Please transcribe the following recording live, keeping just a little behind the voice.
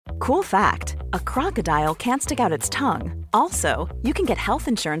Cool fact, a crocodile can't stick out its tongue. Also, you can get health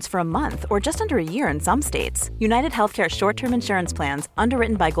insurance for a month or just under a year in some states. United Healthcare short-term insurance plans,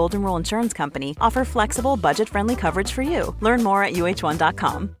 underwritten by Golden Rule Insurance Company, offer flexible, budget-friendly coverage for you. Learn more at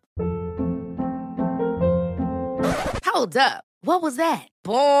uh1.com. Hold up. What was that?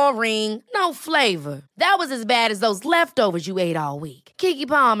 Boring. No flavor. That was as bad as those leftovers you ate all week. Keke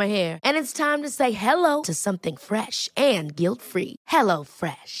Palmer here, and it's time to say hello to something fresh and guilt-free. Hello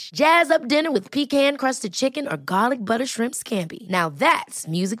Fresh. Jazz up dinner with pecan-crusted chicken or garlic butter shrimp scampi. Now that's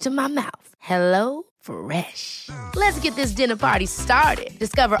music to my mouth. Hello Fresh. Let's get this dinner party started.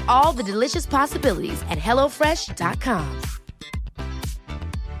 Discover all the delicious possibilities at hellofresh.com.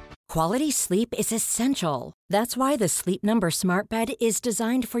 Quality sleep is essential. That's why the Sleep Number Smart Bed is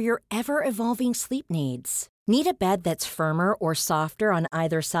designed for your ever-evolving sleep needs. Need a bed that's firmer or softer on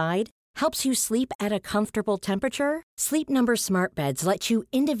either side? Helps you sleep at a comfortable temperature? Sleep Number Smart Beds let you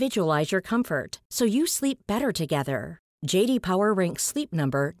individualize your comfort, so you sleep better together. J.D. Power ranks Sleep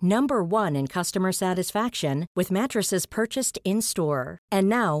Number number 1 in customer satisfaction with mattresses purchased in-store. And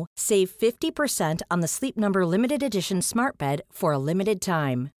now, save 50% on the Sleep Number Limited Edition Smart Bed for a limited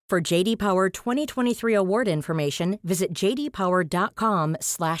time. For J.D. Power 2023 award information, visit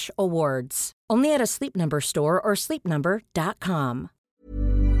jdpower.com/awards. Only at a Sleep Number store or sleepnumber.com.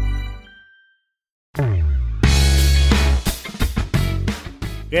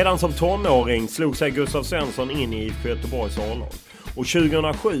 Redan som tonåring slog sig Gustav Svensson in i IFK Göteborgs A-lag. Och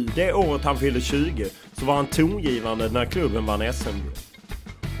 2007, det året han fyllde 20, så var han tongivande när klubben vann SM-guld.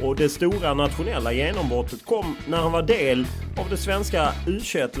 Och det stora nationella genombrottet kom när han var del av det svenska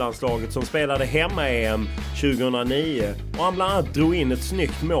U21-landslaget som spelade hemma-EM 2009 och han bland annat drog in ett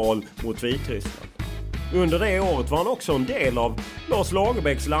snyggt mål mot Vitryssland. Under det året var han också en del av Lars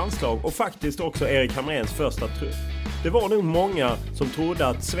Lagerbäcks landslag och faktiskt också Erik Hamréns första trupp. Det var nog många som trodde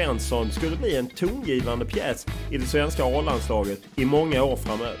att Svensson skulle bli en tongivande pjäs i det svenska A-landslaget i många år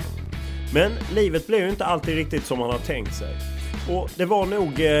framöver. Men livet blev ju inte alltid riktigt som man har tänkt sig. Och det var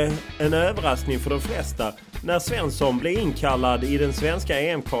nog en överraskning för de flesta när Svensson blev inkallad i den svenska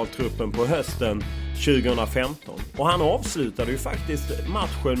EM-kvaltruppen på hösten 2015. Och han avslutade ju faktiskt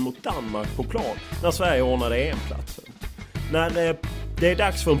matchen mot Danmark på plan när Sverige ordnade EM-platsen. När det är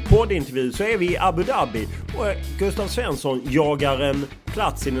dags för en poddintervju så är vi i Abu Dhabi och Gustav Svensson jagar en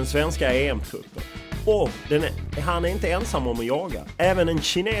plats i den svenska EM-truppen. Och han är inte ensam om att jaga. Även en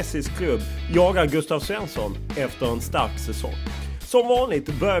kinesisk klubb jagar Gustav Svensson efter en stark säsong. Som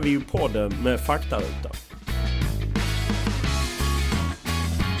vanligt börjar vi ju podden med faktarutan.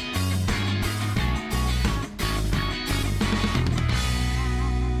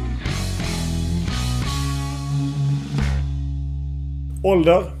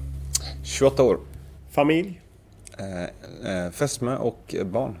 Ålder? 28 år. Familj? Fästmö och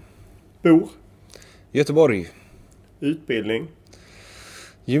barn. Bor? Göteborg. Utbildning?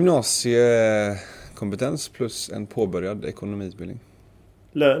 Gymnasiekompetens plus en påbörjad ekonomiutbildning.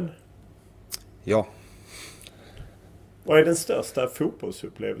 Lön? Ja. Vad är den största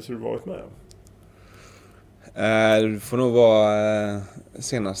fotbollsupplevelse du varit med om? Det får nog vara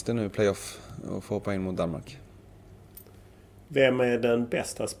senaste nu playoff och få hoppa in mot Danmark. Vem är den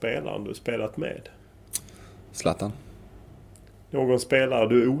bästa spelaren du spelat med? Zlatan. Någon spelare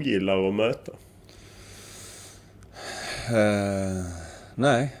du ogillar att möta?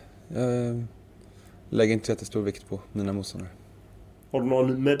 Nej. Jag lägger inte jättestor vikt på mina motståndare. Har du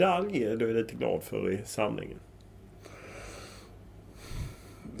någon medalj du är lite glad för i samlingen?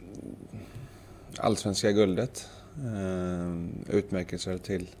 Allsvenska guldet. Utmärkelser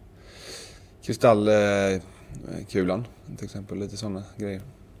till kristallkulan till exempel. Lite sådana grejer.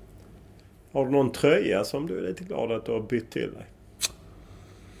 Har du någon tröja som du är lite glad att du har bytt till dig?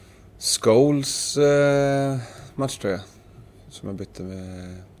 Scholes matchtröja som jag bytte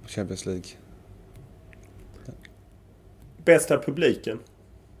med Champions League. Bästa publiken?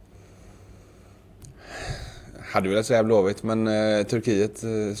 Hade velat säga Blåvitt, men Turkiet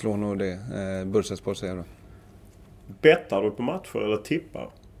slår nog det. Bursaspor säger jag då. Bettar du på matcher eller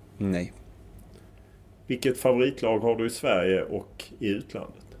tippar? Nej. Vilket favoritlag har du i Sverige och i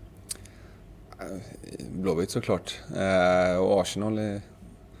utlandet? Blåvitt såklart. Och Arsenal är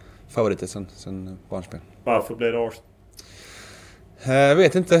favoriter sen barnspel. Varför blev det Arsenal? Jag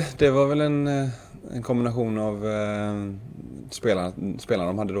vet inte. Det var väl en kombination av spelarna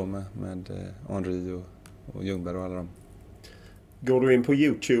de hade då med Henry och Ljungberg och alla dem. Går du in på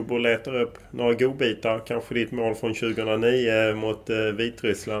YouTube och letar upp några godbitar? Kanske ditt mål från 2009 mot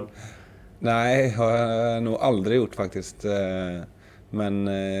Vitryssland? Nej, har jag nog aldrig gjort faktiskt. Men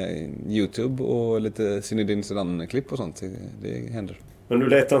YouTube och lite Zinedine Zidane-klipp och sånt, det händer. Men du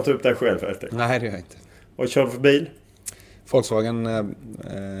letar inte upp dig själv helt enkelt? Nej, det gör jag inte. Vad kör du för bil? Volkswagen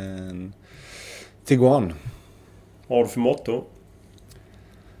Tiguan. Vad har du för motto?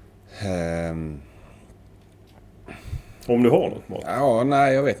 Om du har något motto? Ja,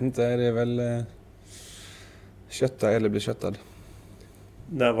 nej, jag vet inte. Det är väl kötta eller bli köttad.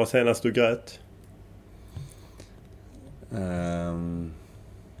 När var senast du grät?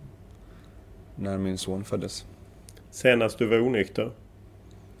 När min son föddes. Senast du var onykter?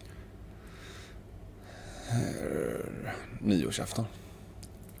 Nyårsafton.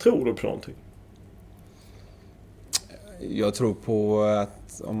 Tror du på någonting? Jag tror på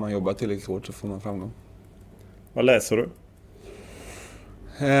att om man jobbar tillräckligt hårt så får man framgång. Vad läser du?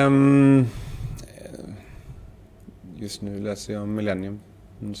 Just nu läser jag Millennium.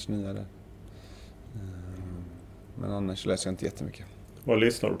 Nya där. Men annars läser jag inte jättemycket. Vad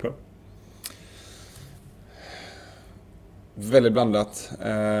lyssnar du på? Väldigt blandat.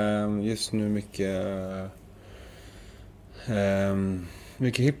 Just nu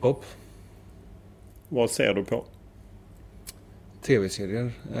mycket hiphop. Vad ser du på?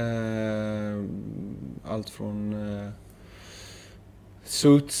 TV-serier. Allt från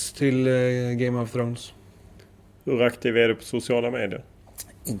Suits till Game of Thrones. Hur aktiv är du på sociala medier?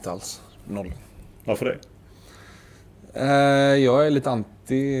 Inte alls. 0. Varför det? Jag är lite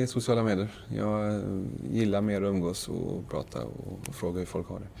anti sociala medier. Jag gillar mer att umgås och prata och fråga hur folk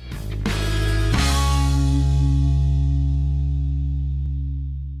har det.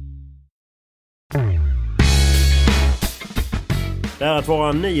 Det här att vara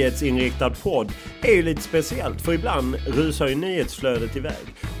en nyhetsinriktad podd är ju lite speciellt, för ibland rusar ju nyhetsflödet iväg.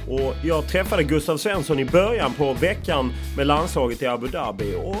 Och jag träffade Gustav Svensson i början på veckan med landslaget i Abu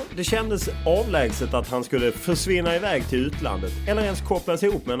Dhabi, och det kändes avlägset att han skulle försvinna iväg till utlandet eller ens kopplas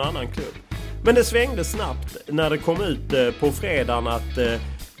ihop med en annan klubb. Men det svängde snabbt när det kom ut på fredagen att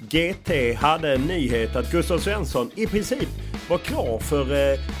GT hade en nyhet att Gustav Svensson i princip var klar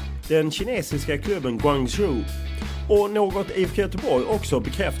för den kinesiska klubben Guangzhou. Och något IFK Göteborg också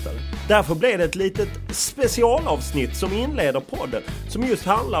bekräftade. Därför blev det ett litet specialavsnitt som inleder podden, som just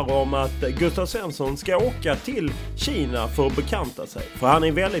handlar om att Gustav Svensson ska åka till Kina för att bekanta sig. För han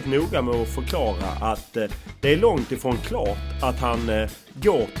är väldigt noga med att förklara att det är långt ifrån klart att han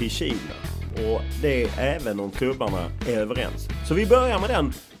går till Kina. Och det är även om klubbarna är överens. Så vi börjar med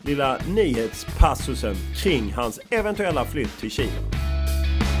den lilla nyhetspassusen kring hans eventuella flytt till Kina.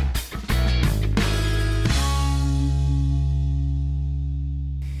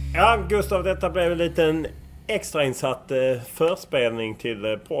 Ja, Gustav, detta blev en liten extrainsatt förspelning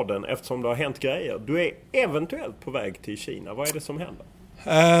till podden eftersom det har hänt grejer. Du är eventuellt på väg till Kina. Vad är det som händer?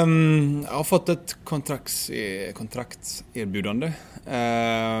 Jag har fått ett kontraktserbjudande.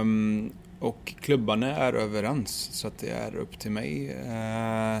 Och klubbarna är överens, så att det är upp till mig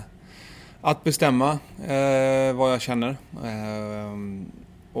att bestämma vad jag känner.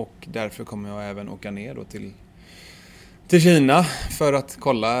 Och därför kommer jag även åka ner då till Kina för att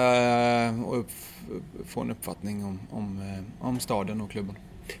kolla och få en uppfattning om staden och klubben.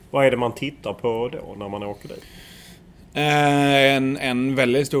 Vad är det man tittar på då när man åker dit? En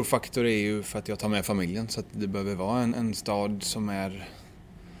väldigt stor faktor är ju för att jag tar med familjen, så att det behöver vara en stad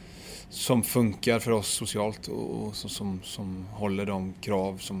som funkar för oss socialt och som håller de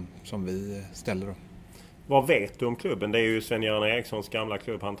krav som vi ställer då. Vad vet du om klubben? Det är ju Sven-Göran Erikssons gamla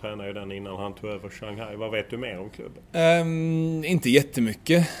klubb. Han tränade ju den innan han tog över Shanghai. Vad vet du mer om klubben? Inte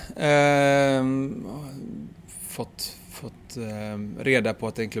jättemycket. Fått reda på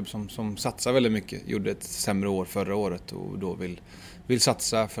att det är en klubb som satsar väldigt mycket. Gjorde ett sämre år förra året och då vill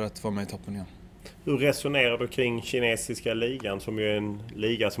satsa för att vara med i toppen igen. Hur resonerar du kring kinesiska ligan, som ju är en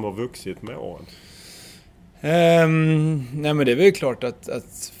liga som har vuxit med åren? Nej, men det är väl klart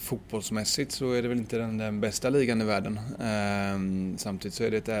att fotbollsmässigt så är det väl inte den bästa ligan i världen. Samtidigt så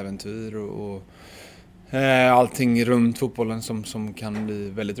är det ett äventyr och allting runt fotbollen som kan bli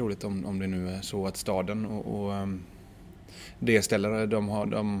väldigt roligt om det nu är så att staden och det ställer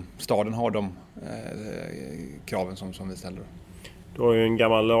staden har de kraven som vi ställer. Du har ju en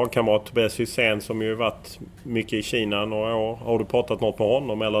gammal lagkamrat, Tobias Hysén, som ju varit mycket i Kina några år. Har du pratat något med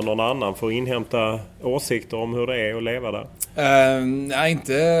honom eller någon annan för att inhämta åsikter om hur det är att leva där? Nej,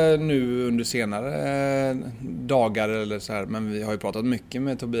 inte nu under senare dagar eller så här, men vi har ju pratat mycket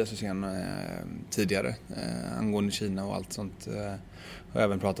med Tobias Hysén tidigare angående Kina och allt sånt. Jag har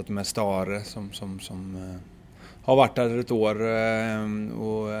även pratat med Stare som har varit där ett år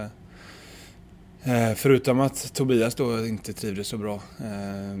och förutom att Tobias då inte trivdes så bra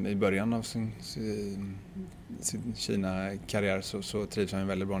i början av sin Kina-karriär så trivs han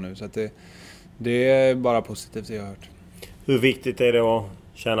väldigt bra nu. Så att det är bara positivt, det jag har hört. Hur viktigt är det att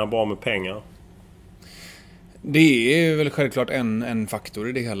tjäna bra med pengar? Det är väl självklart en faktor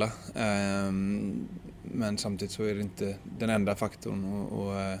i det hela. Men samtidigt så är det inte den enda faktorn.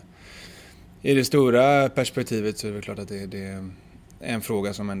 Och i det stora perspektivet så är det klart att det är en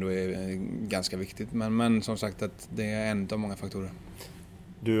fråga som ändå är ganska viktigt. Men som sagt att det är en av många faktorer.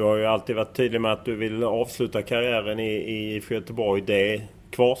 Du har ju alltid varit tydlig med att du vill avsluta karriären i Göteborg. Det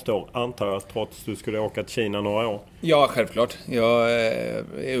kvarstår, antar jag, trots att du skulle åka till Kina några år. Ja, självklart. Jag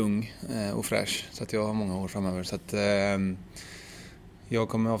är ung och fräsch så att jag har många år framöver. Så att jag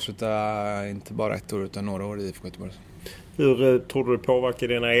kommer avsluta inte bara ett år utan några år i IFK Göteborg. Hur tror du det påverkar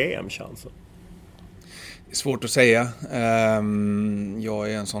dina EM-chanser? Det är svårt att säga.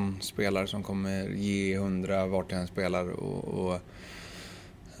 Jag är en sån spelare som kommer ge 100 vart jag än spelar och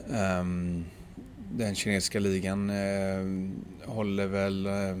den kinesiska ligan håller väl,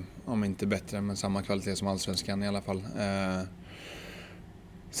 om inte bättre, men samma kvalitet som allsvenskan i alla fall.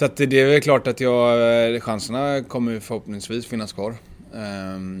 Så att det är väl klart att chanserna kommer förhoppningsvis finnas kvar.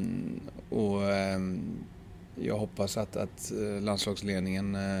 Och jag hoppas att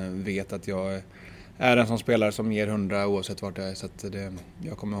landslagsledningen vet att jag är en sån spelare som ger 100 oavsett vart jag är. Så att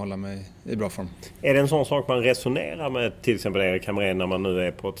jag kommer hålla mig i bra form. Är det en sån sak man resonerar med till exempel Erik Hamrén när man nu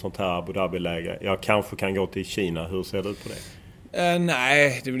är på ett sånt här Abu Dhabi-läge? Jag kanske kan gå till Kina. Hur ser det ut på det?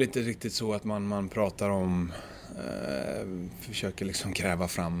 Nej, det är väl inte riktigt så att man pratar om... försöker liksom kräva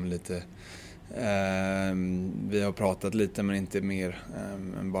fram lite. Vi har pratat lite men inte mer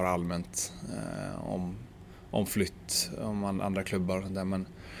än bara allmänt om flytt, om andra klubbar och sånt där.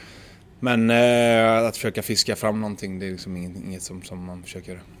 Men att försöka fiska fram någonting, det är liksom inget som man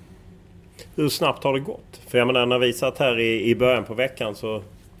försöker göra. Hur snabbt har det gått? För jag menar, när vi satt här i början på veckan så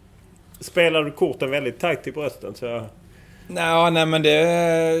spelade du korten väldigt tajt i brösten. Så Nej, men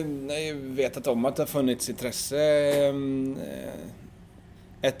jag vet om att det har funnits intresse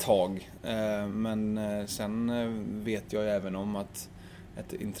ett tag. Men sen vet jag även om att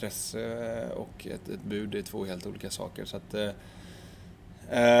ett intresse och ett bud är två helt olika saker. Så att det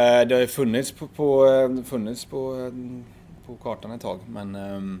har funnits på kartan ett tag, men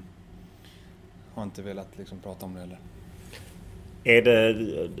har inte velat liksom prata om det heller.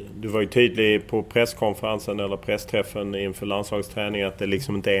 Du var ju tydlig på presskonferensen eller pressträffen inför landslagsträning att det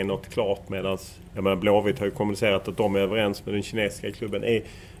liksom inte är något klart, medan Blåvitt har ju kommunicerat att de är överens med den kinesiska klubben.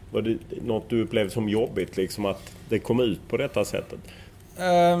 Var det något du upplevde som jobbigt liksom, att det kom ut på detta sättet?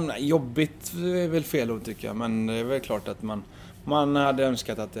 Nej, jobbigt är väl fel ord tycker jag, men det är väl klart att man hade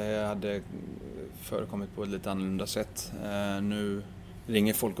önskat att det hade förekommit på ett lite annorlunda sätt. Nu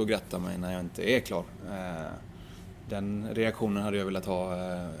ringer folk och grattar mig när jag inte är klar. Den reaktionen hade jag velat ha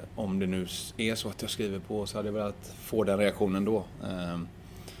om det nu är så att jag skriver på, så hade jag velat få den reaktionen då.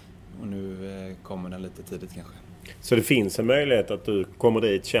 Och nu kommer den lite tidigt kanske. Så det finns en möjlighet att du kommer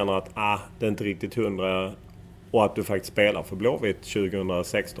dit, känner att det är inte riktigt 100 och att du faktiskt spelar för Blåvitt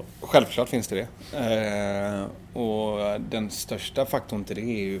 2016? Självklart finns det. Och den största faktorn till det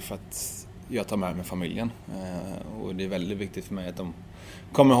är ju för att jag tar med mig familjen. Och det är väldigt viktigt för mig att de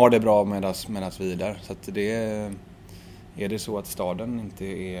kommer ha det bra medan vi är där. Så att är det så att staden inte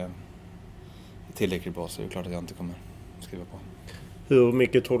är tillräckligt bra, så är det klart att jag inte kommer skriva på. Hur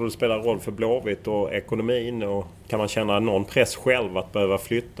mycket tror du det spelar roll för Blåvitt och ekonomin? Och kan man känna någon press själv att behöva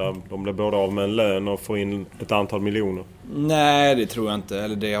flytta? De blir både av med en lön och får in ett antal miljoner. Nej, det tror jag inte.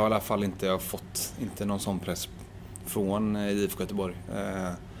 Eller det har i alla fall inte jag fått. Inte någon sån press från IFK Göteborg.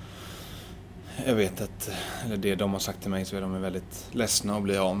 Jag vet att, eller det de har sagt till mig, så är de väldigt ledsna att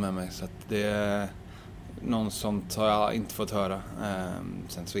bli av med mig. Så att det någon sånt har jag inte fått höra.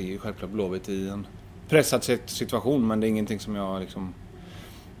 Sen så är ju självklart Blåvitt i en pressad situation, men det är ingenting som jag liksom...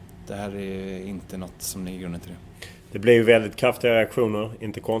 Det här är inte något som är grunden till det. Det blir ju väldigt kraftiga reaktioner,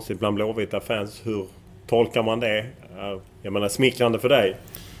 inte konstigt, bland Blåvita fans. Hur tolkar man det? Jag menar, smickrande för dig?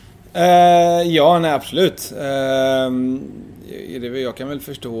 Ja, nej, absolut. Jag kan väl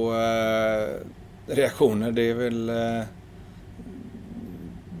förstå reaktioner. Det är väl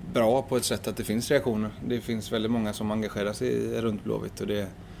bra på ett sätt att det finns reaktioner. Det finns väldigt många som engagerar sig runt Blåvitt, och det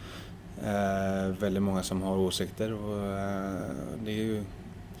är väldigt många som har åsikter. Och det är ju...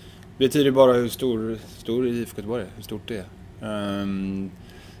 Det betyder bara hur stor IFK Göteborg är, hur stort det är.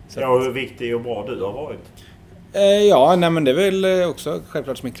 Ja, hur viktig och bra du har varit. Ja, nej, men det är väl också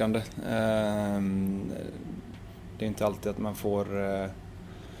självklart smickrande. Det är inte alltid att man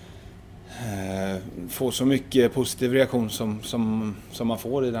får så mycket positiv reaktion som man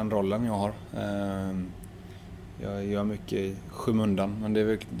får i den rollen jag har. Jag gör mycket i skymundan, men det är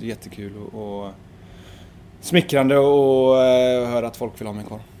väl jättekul och smickrande att höra att folk vill ha mig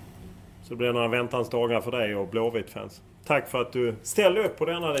kvar. Så det blir några väntans dagar för dig och Blåvitt-fans? Tack för att du ställde upp på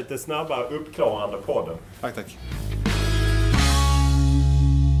denna lite snabba uppklarande podden. Tack.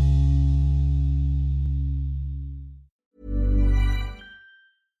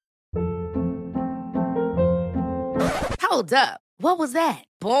 Hold up. What was that?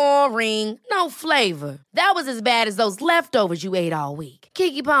 Boring. No flavor. That was as bad as those leftovers you ate all week.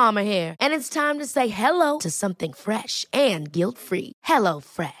 Keke Palmer here, and it's time to say hello to something fresh and guilt-free. Hello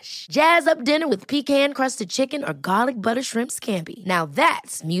Fresh. Jazz up dinner with pecan-crusted chicken or garlic butter shrimp scampi. Now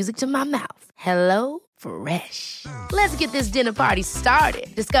that's music to my mouth. Hello Fresh. Let's get this dinner party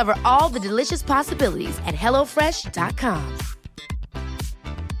started. Discover all the delicious possibilities at hellofresh.com.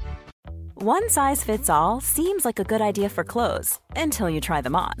 One size fits all seems like a good idea for clothes until you try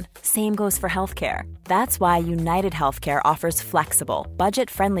them on. Same goes for healthcare. That's why United Healthcare offers flexible,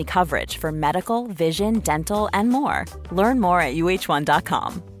 budget-friendly coverage for medical, vision, dental, and more. Learn more at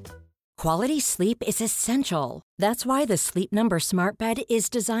uh1.com. Quality sleep is essential. That's why the Sleep Number Smart Bed is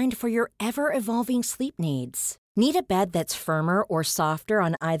designed for your ever-evolving sleep needs. Need a bed that's firmer or softer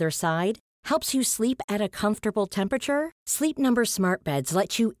on either side? Helps you sleep at a comfortable temperature? Sleep Number Smart Beds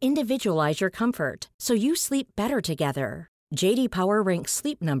let you individualize your comfort so you sleep better together. J.D. Power ranks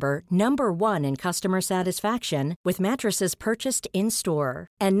Sleep Number #1 in customer satisfaction with mattresses purchased in-store.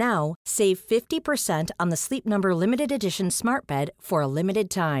 And now, save 50% on the Sleep Number Limited Edition Smart Bed for a limited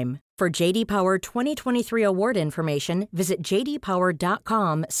time. For J.D. Power 2023 award information, visit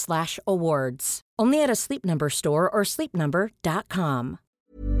jdpower.com/awards. Only at a Sleep Number store or sleepnumber.com.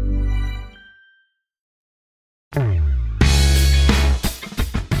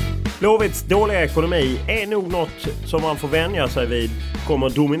 Blåvitts dåliga ekonomi är nog något som man får vänja sig vid kommer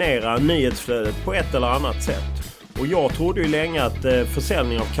att dominera nyhetsflödet på ett eller annat sätt. Och jag trodde ju länge att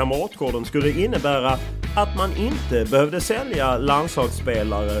försäljning av Kamratgården skulle innebära att man inte behövde sälja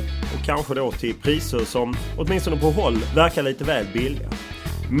landslagsspelare och kanske då till priser som åtminstone på håll verkar lite väl billiga.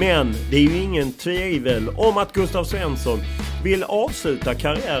 Men det är ju ingen tvivel om att Gustav Svensson vill avsluta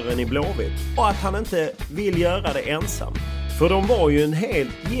karriären i Blåvitt och att han inte vill göra det ensam. För de var ju en hel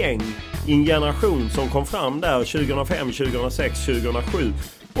gäng i en generation som kom fram där 2005, 2006, 2007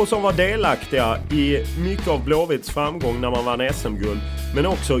 och som var delaktiga i mycket av Blåvitts framgång när man vann SM-guld, men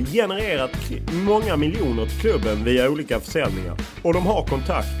också genererat många miljoner till klubben via olika försäljningar. Och de har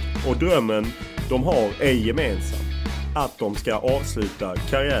kontakt och drömmen de har är gemensam. Att de ska avsluta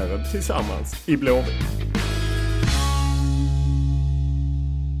karriären tillsammans i Blåvitt.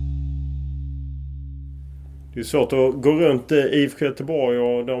 Det är svårt att gå runt IFK Göteborg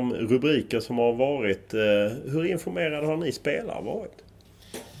och de rubriker som har varit. Hur informerade har ni spelare varit?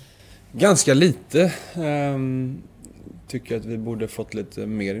 Ganska lite. Tycker att vi borde fått lite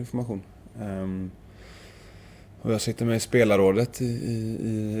mer information. Och jag sitter med i spelarrådet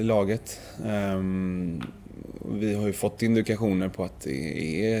i laget. Vi har ju fått indikationer på att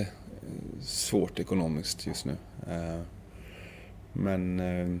det är svårt ekonomiskt just nu. Men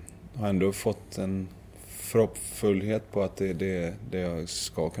har ändå fått en förhoppfullhet på att det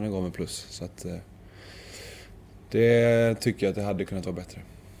ska kunna gå med plus. Så att det tycker jag att det hade kunnat vara bättre.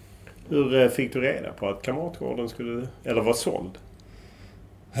 Hur fick du reda på att Kamratgården skulle, eller var såld?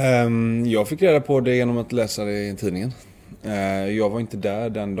 Jag fick reda på det genom att läsa det i tidningen. Jag var inte där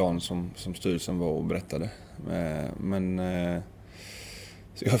den dagen som styrelsen var och berättade. Men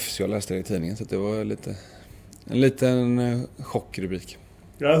så jag läste det i tidningen, så det var en liten chockrubrik.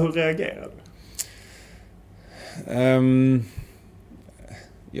 Ja, hur reagerade du?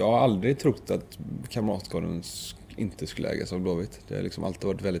 Jag har aldrig trott att Kamratgården inte skulle ägas av Blåvitt. Det har liksom alltid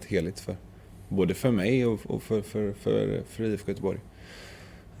varit väldigt heligt för både för mig och för IFK Göteborg.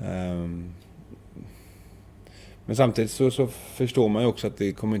 Men samtidigt så förstår man ju också att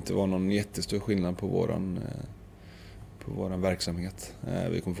det kommer inte vara någon jättestor skillnad på våran verksamhet.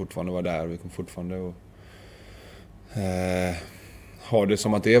 Vi kommer fortfarande vara där, vi kommer fortfarande att ha det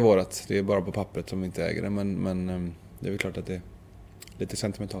som att det är vårat. Det är bara på pappret som vi inte äger det, men det är väl klart att det är lite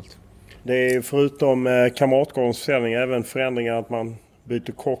sentimentalt. Det är förutom Kamratgårdens försäljning även förändringar att man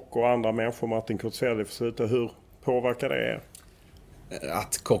byter kock och andra människor. Martin Kurtzfeldt får sluta. Hur påverkar det er?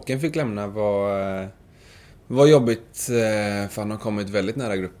 Att kocken fick lämna var jobbigt, för han har kommit väldigt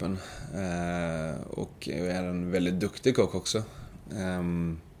nära gruppen och är en väldigt duktig kock också.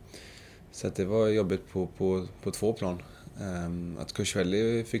 Så att det var jobbigt på två plan. Att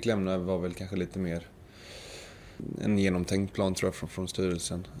Kurtzfeldt fick lämna var väl kanske lite mer en genomtänkt plan, tror jag, från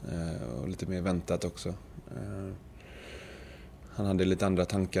styrelsen, och lite mer väntat också. Han hade lite andra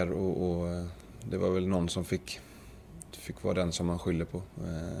tankar och det var väl någon som fick vara den som man skyller på.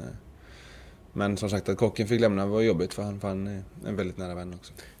 Men som sagt, att kocken fick lämna var jobbigt, för han är en väldigt nära vän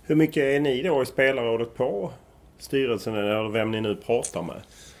också. Hur mycket är ni då i spelarrådet på styrelsen eller vem ni nu pratar med?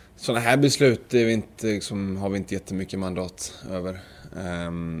 Sådana här beslut är vi inte, liksom, har vi inte jättemycket mandat över.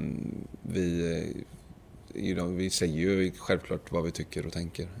 Vi säger ju självklart vad vi tycker och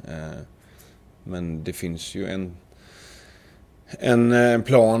tänker. Men det finns ju en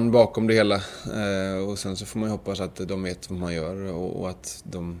plan bakom det hela. Och sen så får man ju hoppas att de vet vad man gör och att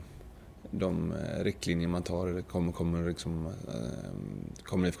de riktlinjer man tar kommer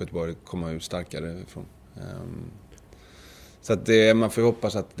IFK Göteborg komma ut starkare ifrån. Så att man får ju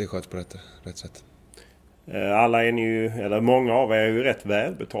hoppas att det sköts på rätt sätt. Alla är ni ju, eller många av er är ju rätt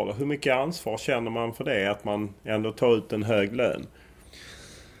välbetalda. Hur mycket ansvar känner man för det, att man ändå tar ut en hög lön?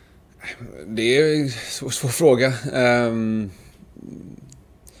 Det är en svår fråga.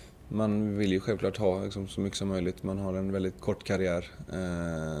 Man vill ju självklart ha liksom, så mycket som möjligt. Man har en väldigt kort karriär.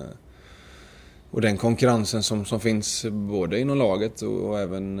 Och den konkurrensen som finns både inom laget och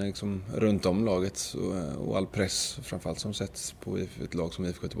även liksom, runt om laget. Och all press framförallt som sätts på ett lag som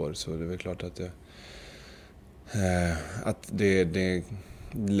IFK Göteborg. Så det är väl klart att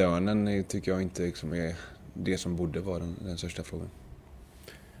lönen tycker jag inte liksom, är det som borde vara den största frågan.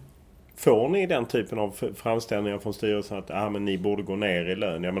 Får ni den typen av framställningar från styrelsen att men ni borde gå ner i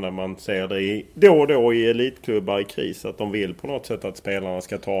lön? Jag menar, man ser det då och då i elitklubbar i kris att de vill på något sätt att spelarna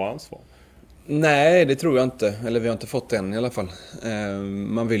ska ta ansvar. Nej, det tror jag inte. Eller vi har inte fått det än i alla fall.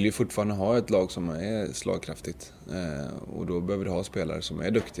 Man vill ju fortfarande ha ett lag som är slagkraftigt. Och då behöver du ha spelare som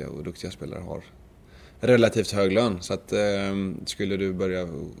är duktiga. Och duktiga spelare har relativt hög lön. Så att skulle du börja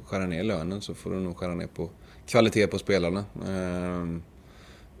skära ner lönen så får du nog skära ner på kvalitet på spelarna.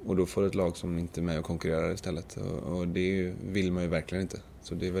 Och då får du ett lag som inte är med och konkurrerar istället. Och det vill man ju verkligen inte.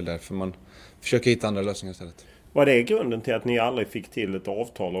 Så det är väl därför man försöker hitta andra lösningar istället. Vad är grunden till att ni aldrig fick till ett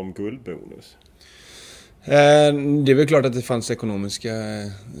avtal om guldbonus? Det är väl klart att det fanns ekonomiska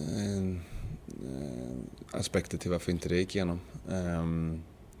aspekter till varför inte det gick igenom.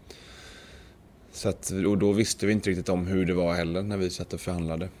 Så att, och då visste vi inte riktigt om hur det var heller när vi satt och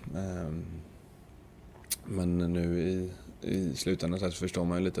förhandlade. Men nu i slutändan så förstår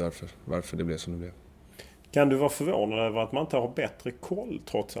man ju lite varför det blev som det blev. Kan du vara förvånad över att man inte har bättre koll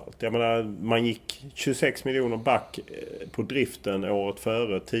trots allt? Jag menar, man gick 26 miljoner back på driften året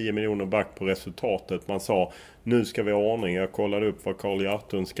före, 10 miljoner back på resultatet. Man sa, nu ska vi ha ordning. Jag kollade upp vad Carl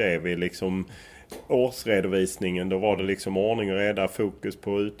Hjartun skrev i liksom årsredovisningen. Då var det liksom ordning och reda, fokus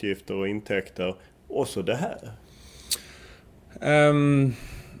på utgifter och intäkter. Och så det här.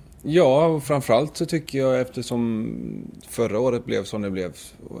 Ja, framförallt så tycker jag, eftersom förra året blev som det blev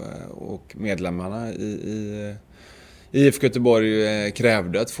och medlemmarna i IFK Göteborg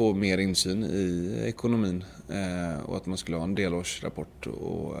krävde att få mer insyn i ekonomin och att man skulle ha en delårsrapport.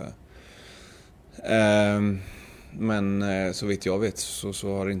 Men så vitt jag vet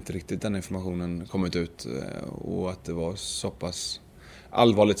så har inte riktigt den informationen kommit ut, och att det var så pass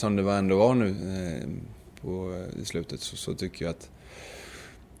allvarligt som det ändå var nu i slutet, så tycker jag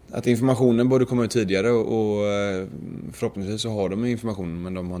att informationen borde komma ut tidigare, och förhoppningsvis så har de informationen,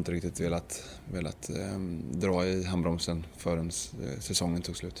 men de har inte riktigt velat dra i handbromsen förrän säsongen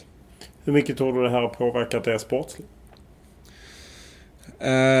tog slut. Hur mycket tror du det här har påverkat er sportsligt?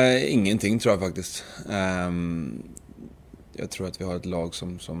 Ingenting tror jag faktiskt. Jag tror att vi har ett lag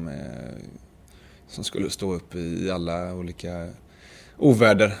som skulle stå upp i alla olika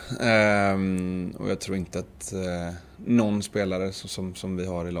oväder. Och jag tror inte att någon spelare som vi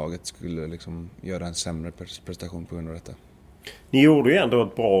har i laget skulle liksom göra en sämre prestation på grund av detta. Ni gjorde ju ändå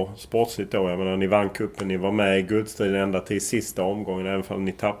ett bra sportsligt då. Jag menar, ni vann kuppen, ni var med i guldstriden ända till sista omgången, även om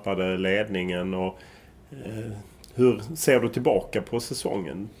ni tappade ledningen. Och, hur ser du tillbaka på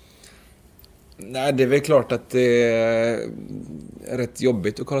säsongen? Nej, det är väl klart att det är rätt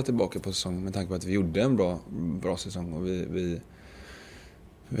jobbigt att kolla tillbaka på säsongen med tanke på att vi gjorde en bra säsong, och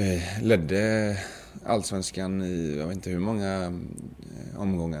vi ledde allsvenskan i jag vet inte hur många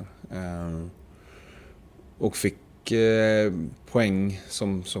omgångar och fick poäng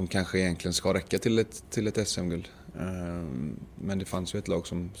som kanske egentligen ska räcka till ett SM-guld. Men det fanns ju ett lag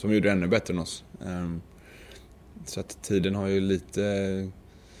som gjorde det ännu bättre än oss. Så att tiden har ju lite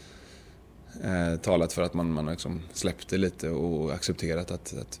talat för att man liksom släppte lite och accepterat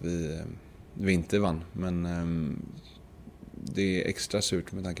att vi inte vann. Men det är extra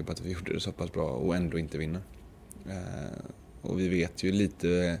surt med tanke på att vi gjorde det så pass bra och ändå inte vinner. Och vi vet ju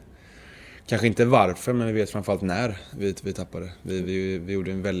lite, kanske inte varför, men vi vet framförallt när vi tappade. Vi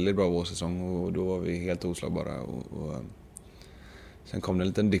gjorde en väldigt bra vårsäsong, och då var vi helt oslagbara. Och sen kom det en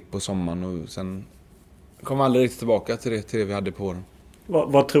liten dipp på sommaren, och sen kom vi aldrig riktigt tillbaka till det vi hade på våren.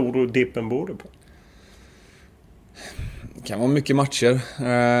 Vad tror du dippen borde på? Det kan vara mycket matcher.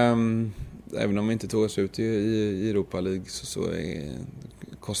 även om vi inte tog oss ut i Europa League så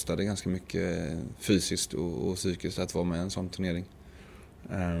kostar det ganska mycket fysiskt och psykiskt att vara med i en sån turnering.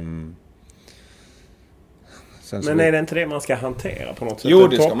 Men är det inte det man ska hantera på något sätt? Jo,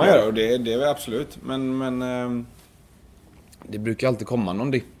 det ska man göra och det är absolut. Men det brukar alltid komma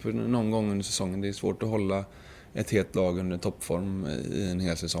någon dipp någon gång under säsongen. Det är svårt att hålla ett helt lag under toppform i en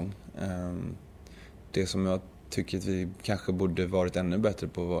hel säsong. Det som jag tycker att vi kanske borde varit ännu bättre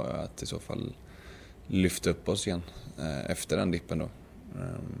på var att i så fall lyfta upp oss igen efter den dippen då.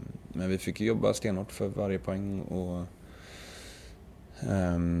 Men vi fick jobba stenhårt för varje poäng och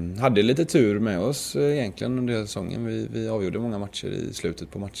hade lite tur med oss egentligen under säsongen. Vi avgjorde många matcher i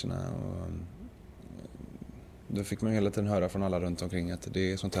slutet på matcherna och då fick man hela tiden höra från alla runt omkring att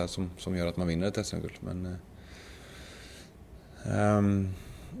det är sånt här som gör att man vinner ett SM-guld. Men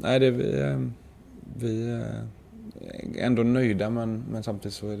vi är ändå nöjda men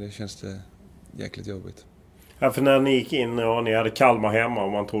samtidigt så känns det jäkligt jobbigt. Ja, för när ni gick in och ni hade Kalmar hemma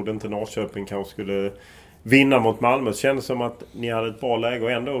och man trodde inte Norrköping kanske skulle vinna mot Malmö, så kändes det som att ni hade ett bra läge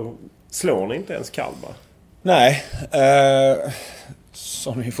och ändå slår ni inte ens Kalmar. Nej,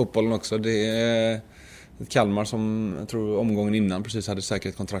 som i fotbollen också. Det är ett Kalmar som jag tror omgången innan precis hade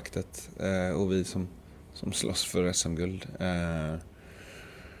säkrat kontraktet och vi som slåss för SM-guld.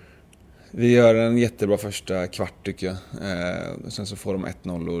 Vi gör en jättebra första kvart tycker jag. Sen så får de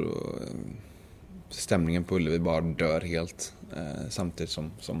 1-0 och stämningen på Ullevi bara dör helt. Samtidigt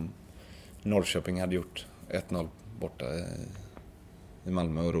som Norrköping hade gjort 1-0 borta i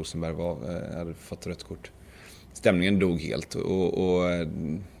Malmö och Rosenberg hade fått rött kort. Stämningen dog helt och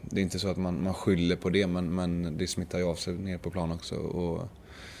det är inte så att man skyller på det men det smittar ju av sig ner på plan också och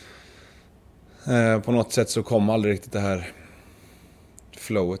på något sätt så kom aldrig riktigt det här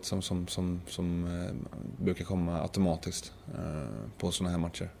flowet som brukar komma automatiskt på såna här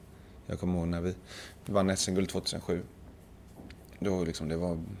matcher. Jag kommer ihåg när vi vann SM-guld 2007. Då liksom det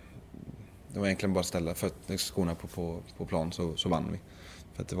var egentligen bara att ställa skorna på plan så vann vi.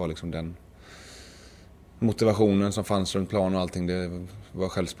 För att det var liksom den motivationen som fanns runt plan och allting, det var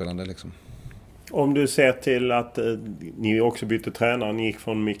självspelande liksom. Om du ser till att ni också bytte tränare, ni gick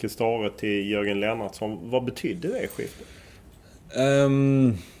från Micke Stare till Jörgen Lennartsson, vad betydde det skiftet?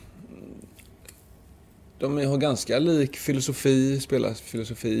 De har ganska lik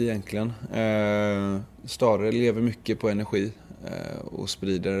spelarfilosofi egentligen. Stare lever mycket på energi och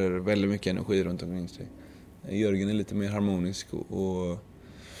sprider väldigt mycket energi runt omkring sig. Jörgen är lite mer harmonisk och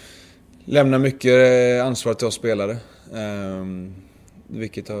lämnar mycket ansvar till oss spelare.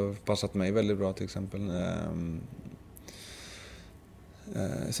 Vilket har passat mig väldigt bra till exempel.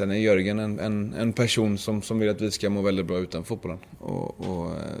 Sen är Jörgen en person som vill att vi ska må väldigt bra utan fotbollen.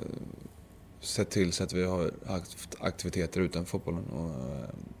 Och sett till så att vi har haft aktiviteter utan fotbollen. Och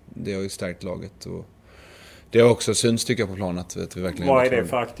det har ju stärkt laget. Och det har också syns tycker jag på planen att vi verkligen... Vad är det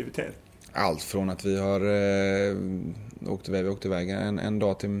för aktivitet? Allt från att vi har åkt iväg en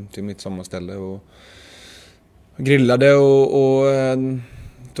dag till mitt sommarställe och grillade och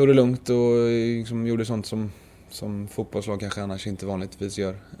tog det lugnt och liksom gjorde sånt som fotbollslag kanske annars inte vanligtvis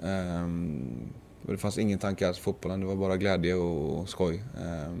gör. Det fanns ingen tanke alls på fotbollen, det var bara glädje och skoj.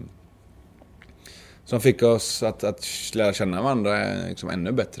 Som fick oss att lära känna varandra liksom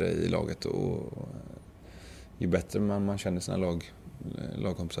ännu bättre i laget och ju bättre man känner sina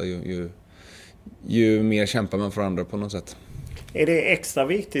lagkompisar ju mer kämpar man för andra på något sätt. Är det extra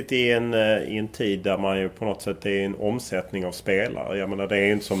viktigt i en tid där man ju på något sätt är en omsättning av spelare? Jag menar, det är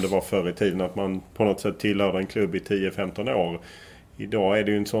ju inte som det var förr i tiden att man på något sätt tillhörde en klubb i 10-15 år. Idag är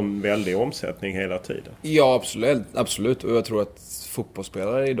det ju en sån väldig omsättning hela tiden. Ja, absolut. Och jag tror att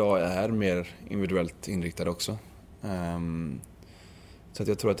fotbollsspelare idag är mer individuellt inriktade också. Så att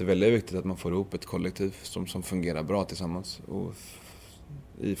jag tror att det är väldigt viktigt att man får ihop ett kollektiv som fungerar bra tillsammans. Och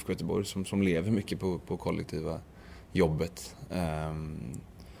IFK Göteborg som lever mycket på kollektiva jobbet.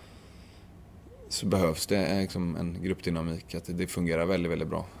 Så behövs det liksom en gruppdynamik, att det fungerar väldigt, väldigt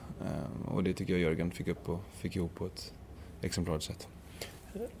bra. Och det tycker jag Jörgen fick ihop på ett exemplariskt sätt.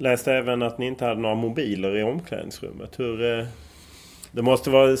 Läste även att ni inte hade några mobiler i omklädningsrummet. Det måste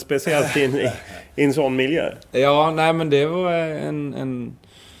vara speciellt i en sån miljö. Ja, nej men det var en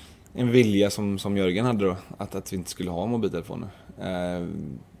vilja som Jörgen hade då, att vi inte skulle ha mobiltelefoner.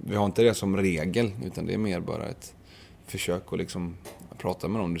 Vi har inte det som regel, utan det är mer bara ett försök att liksom prata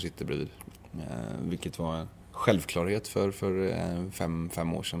med någon du sitter bredvid. Vilket var en självklarhet för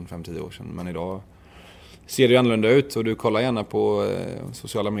 5-10 år sedan. Men idag ser det ju annorlunda ut och du kollar gärna på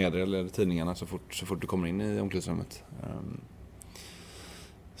sociala medier eller tidningarna så fort du kommer in i omklädningsrummet.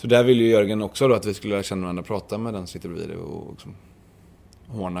 Så där vill ju Jörgen också då att vi skulle lära känna varandra, prata med den sitter bredvid och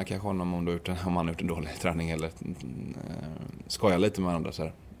håna kanske honom om han har gjort en dålig träning eller skoja lite med varandra så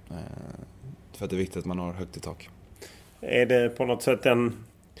här. För att det är viktigt att man har högt i tak. Är det på något sätt en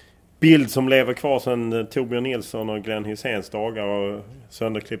bild som lever kvar sedan Torbjörn Nilsson och Glenn Hyséns dagar och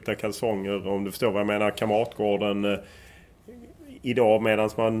sönderklippta kalsonger, om du förstår vad jag menar, Kamratgården idag, medan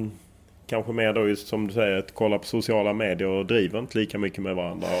man kanske mer då just som du säger att kolla på sociala medier och driver inte lika mycket med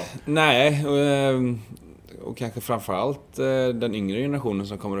varandra? Nej, och kanske framförallt den yngre generationen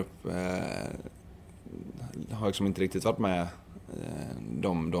som kommer upp har liksom inte riktigt varit med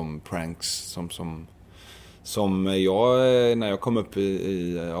de pranks som jag när jag kom upp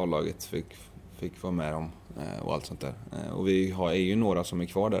i A-laget fick vara med om och allt sånt där. Och vi är ju några som är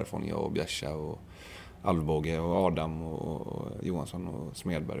kvar därifrån, jag och Bjärsa och Alvbåge och Adam och Johansson och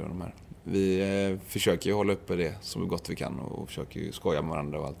Smedberg och de här. Vi försöker ju hålla uppe det så gott vi kan och försöker ju skoja med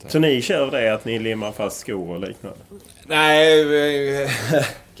varandra och allt det här. Så ni kör det att ni limmar fast skor och liknande? Nej,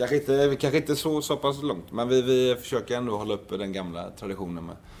 kanske inte så pass långt. Men vi försöker ändå hålla uppe den gamla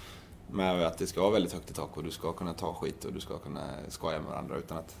traditionen med att det ska vara väldigt högt i tak och du ska kunna ta skit och du ska kunna skoja med varandra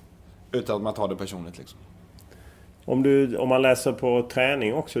utan att man tar det personligt liksom. Om man läser på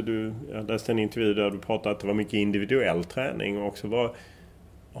träning också, jag läste en intervju där du pratade att det var mycket individuell träning också.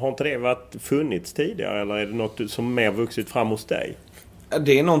 Har inte det funnits tidigare eller är det något som mer vuxit fram hos dig?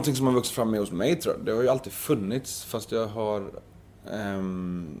 Det är någonting som har vuxit fram med hos mig tror jag. Det har ju alltid funnits fast det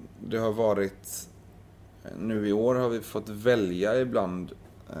har varit... Nu i år har vi fått välja ibland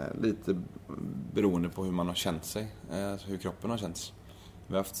lite beroende på hur man har känt sig, alltså hur kroppen har känts.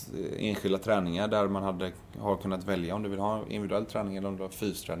 Vi har haft enskilda träningar där man har kunnat välja om du vill ha individuell träning eller om du har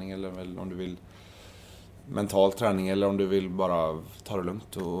fysträning eller om du vill mental träning eller om du vill bara ta det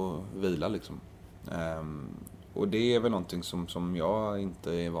lugnt och vila liksom. Och det är väl någonting som jag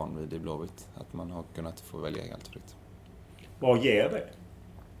inte är van vid i Blåvitt, att man har kunnat få välja helt fritt. Vad ger det?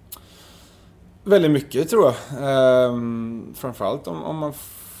 Väldigt mycket tror jag. Framförallt om man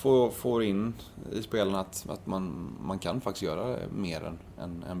får in i spelarna att man kan faktiskt göra mer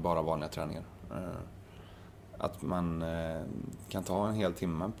än bara vanliga träningar. Att man kan ta en hel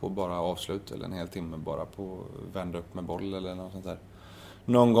timme på bara avslut eller en hel timme bara på vända upp med boll eller något sånt där.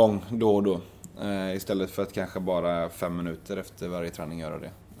 Någon gång då och då. Istället för att kanske bara 5 minuter efter varje träning göra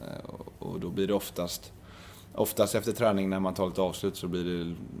det. Och då blir det oftast efter träning när man tar ett avslut så blir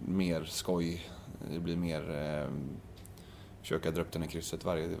det mer skoj. Det blir mer försöka dra upp den i krysset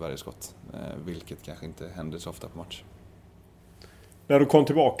varje skott. Vilket kanske inte händer så ofta på match. När du kom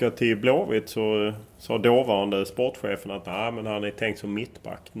tillbaka till Blåvitt så sa dåvarande sportchefen att men han är tänkt som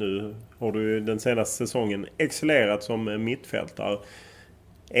mittback. Nu har du den senaste säsongen excellerat som mittfältare.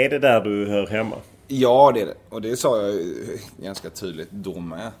 Är det där du hör hemma? Ja, det är det. Och det sa jag ganska tydligt då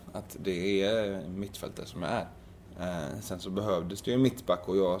med. Att det är mittfältare som jag är. Sen så behövdes det ju mittback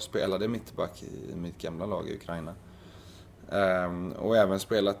och jag spelade mittback i mitt gamla lag i Ukraina. Och även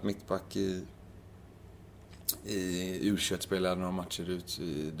spelat mittback i U21, spelade några matcher ut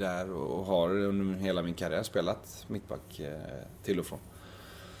där och har under hela min karriär spelat mittback till och från.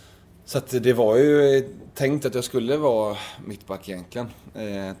 Så att det var ju tänkt att jag skulle vara mittback egentligen,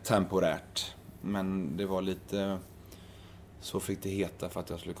 temporärt. Men det var lite, så fick det heta för att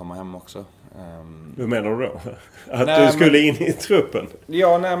jag skulle komma hem också. Hur menar du då? Att du skulle in i truppen?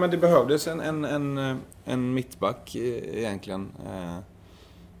 Ja, men det behövdes en mittback egentligen.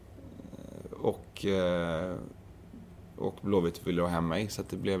 Och Blåvitt ville ha hem mig, så att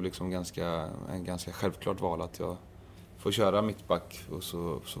det blev liksom en ganska självklart val att jag får köra mittback och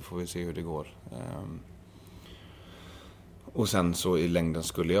så får vi se hur det går. Och sen så i längden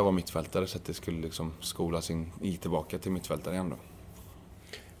skulle jag vara mittfältare, så att det skulle liksom skolas in tillbaka till mittfältare igen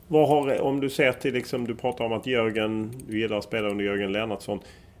då. Om du ser till liksom, du pratar om att du gillar att spela under Jörgen Lennartsson.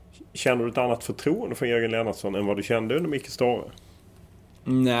 Känner du ett annat förtroende för Jörgen Lennartsson än vad du kände under Micke Stare?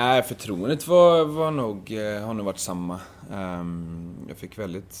 Nej, förtroendet har nog varit samma. Jag fick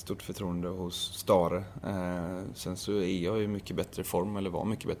väldigt stort förtroende hos Stare. Sen så är jag i mycket bättre form, eller var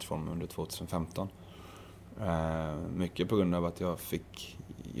mycket bättre form under 2015. Mycket på grund av att jag fick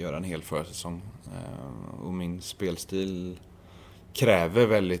göra en hel försäsong. Och min spelstil kräver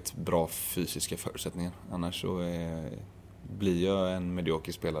väldigt bra fysiska förutsättningar. Annars så blir jag en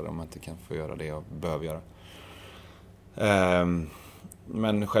medioker spelare om jag inte kan få göra det jag behöver göra.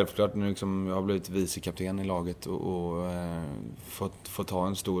 Men självklart nu liksom, jag har blivit vicekapten i laget och fått ta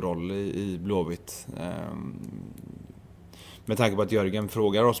en stor roll i Blåvitt. Med tanke på att Jörgen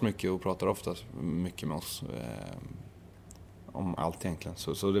frågar oss mycket och pratar ofta mycket med oss om allt egentligen.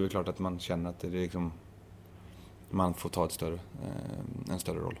 Så det är väl klart att man känner att det är liksom, man får ta en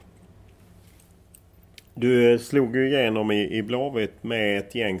större roll. Du slog ju igenom i Blåvitt med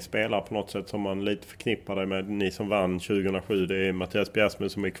ett gäng spelare på något sätt som man lite förknippade med. Ni som vann 2007, det är Mattias Bjärsmyr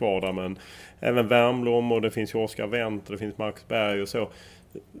som är kvar där, men även Wernbloom och det finns ju Oskar Wendt och det finns Marcus Berg och så.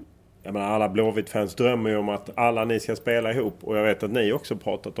 Jag menar, alla Blåvitt-fans drömmer ju om att alla ni ska spela ihop, och jag vet att ni också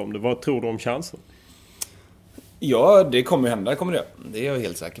pratat om det. Vad tror du om chansen? Ja, det kommer ju hända, kommer det. Det är jag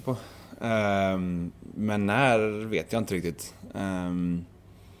helt säker på. Men när vet jag inte riktigt.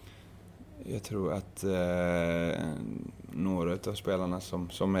 Jag tror att några av spelarna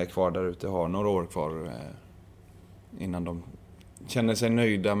som är kvar där ute har några år kvar innan de känner sig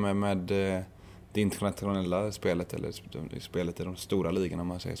nöjda med det internationella spelet, eller spelet i de stora ligorna, om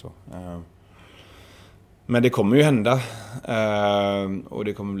man säger så. Men det kommer ju hända, och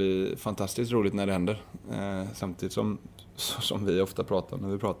det kommer bli fantastiskt roligt när det händer. Samtidigt som vi ofta pratar när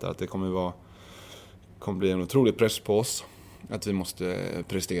vi pratar, att det kommer bli en otrolig press på oss. Att vi måste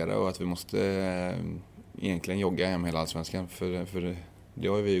prestera och att vi måste egentligen jogga hem hela allsvenskan. För det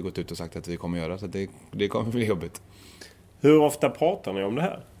har vi ju gått ut och sagt att vi kommer göra, så det kommer bli jobbigt. Hur ofta pratar ni om det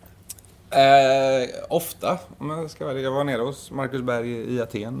här? Ofta, om jag ska välja. Jag var nere hos Marcus Berg i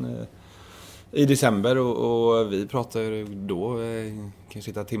Aten i december och vi pratar då, kan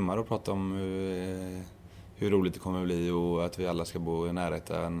sitta timmar och prata om hur roligt det kommer att bli och att vi alla ska bo i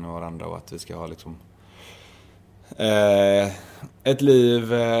närheten av varandra och att vi ska ha liksom ett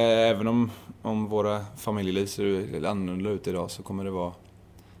liv, även om våra familjeliv ser annorlunda ut idag, så kommer det vara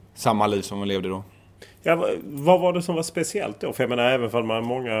samma liv som vi levde då. Ja, vad var det som var speciellt då? För jag menar, även om man har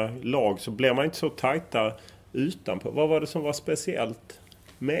många lag så blir man inte så tajta utanpå. Vad var det som var speciellt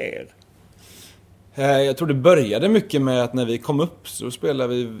med er? Jag tror det började mycket med att när vi kom upp så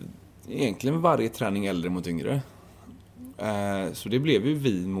spelade vi egentligen varje träning äldre mot yngre. Så det blev ju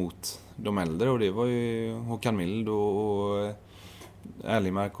vi mot de äldre, och det var ju Håkan Mild och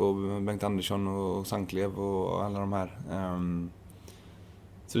Erlimark och Bengt Andersson och Sanklev och alla de här.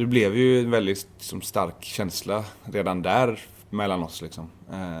 Så det blev ju en väldigt stark känsla redan där mellan oss liksom.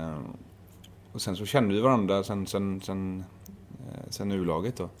 Och sen så kände vi varandra sen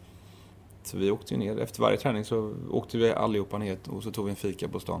U-laget då. Så vi åkte ju ner, efter varje träning så åkte vi allihopa ner och så tog vi en fika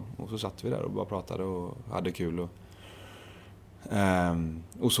på stan. Och så satt vi där och bara pratade och hade kul.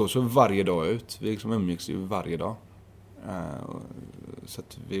 Och så varje dag ut. Vi liksom umgicks ju varje dag. Så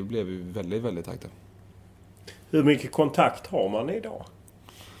att vi blev ju väldigt, väldigt tajta. Hur mycket kontakt har man idag?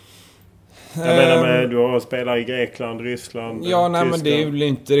 Jag menar, du har spelat i Grekland, Ryssland, ja, nej, Tyskland. Men det är ju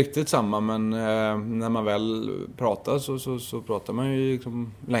inte riktigt samma, men när man väl pratar så pratar man ju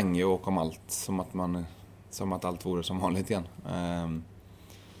liksom länge och om allt, som att allt vore som vanligt igen.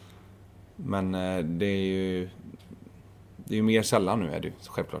 Men det är ju mer sällan nu, är det ju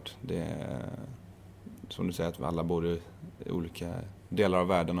självklart. Det är, som du säger, att alla bor i olika delar av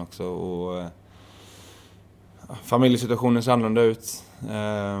världen också, och familjesituationen ser annorlunda ut.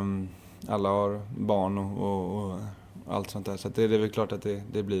 Alla har barn och allt sånt där. Så det är väl klart att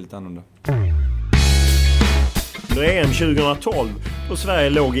det blir lite annorlunda. Under EM 2012, då Sverige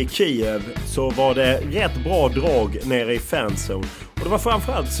låg i Kiev, så var det rätt bra drag nere i fanzone. Och det var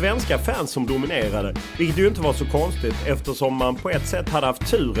framförallt svenska fans som dominerade, vilket ju inte var så konstigt eftersom man på ett sätt hade haft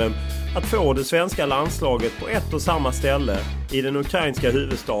turen att få det svenska landslaget på ett och samma ställe i den ukrainska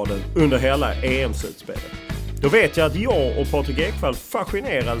huvudstaden under hela EM-slutspelet. Då vet jag att jag och Patrik Ekwall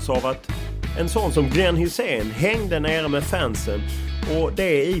fascinerades av att en sån som Glenn Hysén hängde nere med fansen, och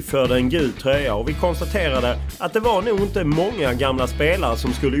det iförde en gul tröja, och vi konstaterade att det var nog inte många gamla spelare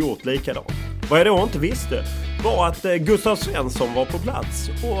som skulle gjort likadant. Vad jag då inte visste var att Gustav Svensson var på plats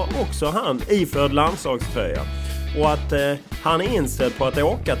och också han iförd landslagströja, och att han är inställd på att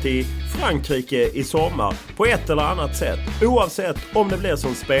åka till Frankrike i sommar på ett eller annat sätt, oavsett om det blir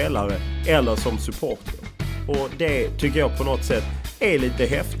som spelare eller som supporter. Och det tycker jag på något sätt är lite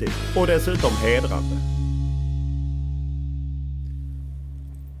häftigt och dessutom hedrande.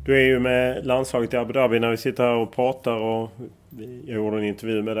 Du är ju med landslaget i Abu Dhabi när vi sitter här och pratar, och jag gjorde en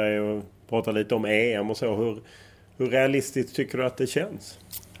intervju med dig och pratade lite om EM och så. Hur realistiskt tycker du att det känns?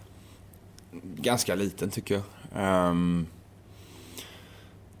 Ganska liten tycker jag.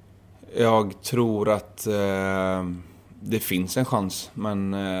 Jag tror att det finns en chans,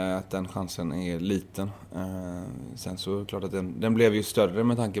 men att den chansen är liten. Sen så är det klart att den blev ju större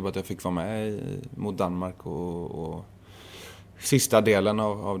med tanke på att jag fick vara med mot Danmark och sista delen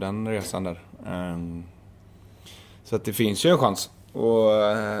av den resan där. Så att det finns ju en chans. Och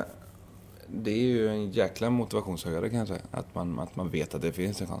det är ju en jäkla motivationshöjare, kan jag säga. Att man vet att det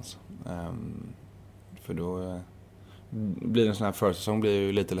finns en chans. För då blir en sån här försäsong blir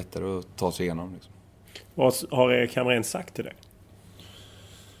ju lite lättare att ta sig igenom. Liksom. Vad har Erik Hamrén sagt till dig?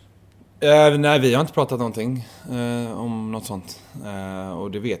 Nej, vi har inte pratat någonting om något sånt.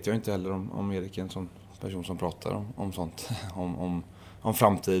 Och det vet jag inte heller om Erik är en sån person som pratar om sånt. om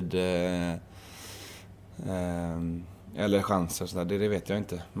framtid eller chanser. Så där. Det vet jag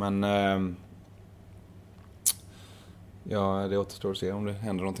inte. Men ja, det återstår att se om det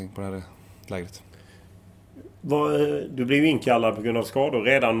händer någonting på det här lägret. Du blev ju inkallad på grund av skador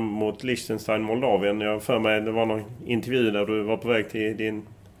redan mot Liechtenstein, Moldavien. Jag för mig det var någon intervju där du var på väg till din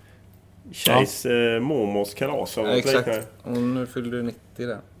tjejs mormors kalas. Ja, exakt. Hon fyllde 90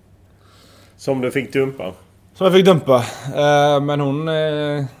 där. Som du fick dumpa? Som jag fick dumpa. Men hon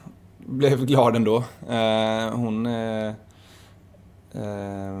blev glad ändå. Hon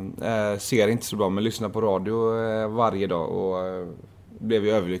ser inte så bra, men lyssnar på radio varje dag och blev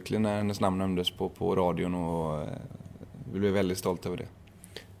ju överlycklig när hennes namn nämndes på radion och vi blev väldigt stolt över det.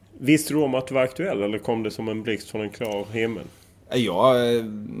 Visste du om att du var aktuell eller kom det som en blixt från en klar himmel? Ja,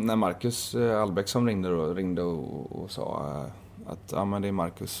 när Marcus Albeck som ringde och sa att ja, men det är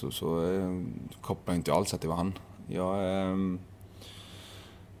Marcus så kopplade inte alls att det var han. Jag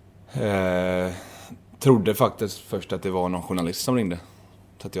trodde faktiskt först att det var någon journalist som ringde.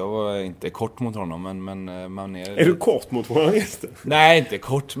 Så att jag var inte kort mot honom, men man är... Är du kort mot journalister? Nej, inte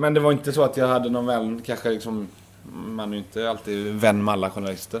kort, men det var inte så att jag hade någon vän, kanske liksom... Man är ju inte alltid vän med alla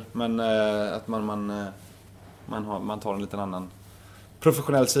journalister, men att man tar en liten annan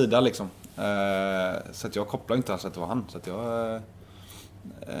professionell sida liksom. Så att jag kopplar inte alls att det var han, så att jag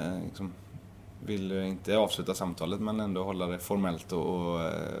liksom vill inte avsluta samtalet men ändå hålla det formellt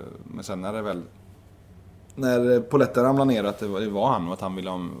men sen när det väl när polletten ramlade ner att det var han och att han ville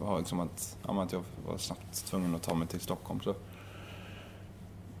ha liksom att jag var snabbt tvungen att ta mig till Stockholm, så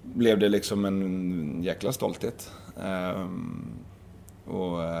blev det liksom en jäkla stolthet.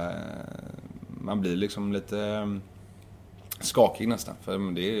 Man blir liksom lite skakig nästan,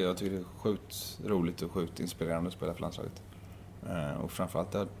 för jag tycker det är sjukt roligt och sjukt inspirerande att spela för landslaget. Och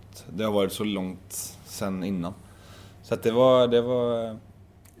framförallt att det har varit så långt sen innan. Så att det var...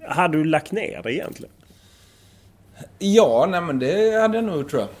 Hade du lagt ner det egentligen? Ja, nej men det hade jag nog,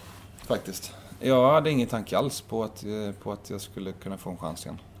 tror jag. Faktiskt. Jag hade ingen tanke alls på att jag skulle kunna få en chans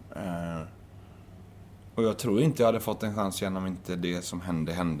igen. Och jag tror inte jag hade fått en chans igen om inte det som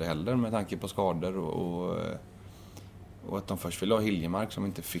hände heller, med tanke på skador och att de först ville ha Hiljemark som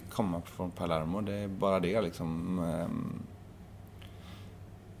inte fick komma från Palermo. Det är bara det liksom.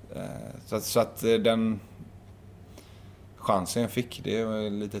 Så att den chansen jag fick, det var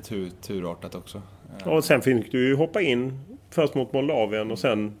lite turartat också. Och sen fick du ju hoppa in först mot Moldavien och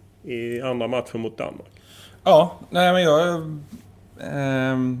sen i andra matchen mot Danmark. Ja, nej men jag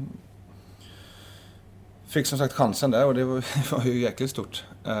fick som sagt chansen där och det var ju jäkligt stort.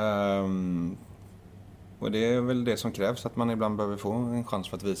 Och det är väl det som krävs, att man ibland behöver få en chans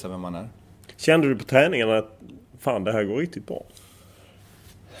för att visa vem man är. Kände du på träningarna att fan, det här går riktigt bra?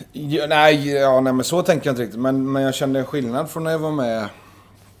 Nej, men så tänker jag inte riktigt. Men jag kände en skillnad från när jag var med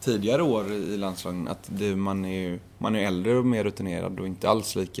tidigare år i landslagen. Att man är äldre och mer rutinerad och inte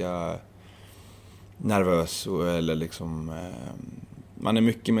alls lika nervös. Eller liksom, man är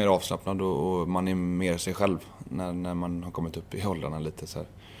mycket mer avslappnad och man är mer sig själv när man har kommit upp i åldrarna lite så här.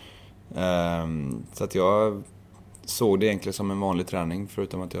 Så att jag såg det egentligen som en vanlig träning,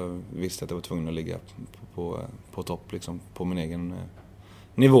 förutom att jag visste att jag var tvungen att ligga på topp liksom, på min egen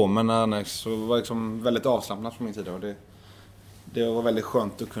nivå. Men annars så var det liksom väldigt avslappnat från min sida och det var väldigt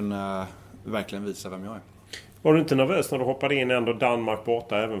skönt att kunna verkligen visa vem jag är. Var du inte nervös när du hoppade in ändå Danmark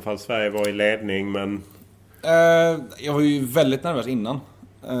borta, även fast Sverige var i ledning? Men... Jag var ju väldigt nervös innan.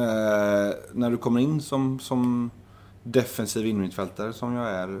 När du kommer in som defensiv innermittfältare som jag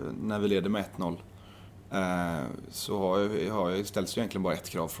är när vi leder med 1-0, så har jag ställt egentligen bara ett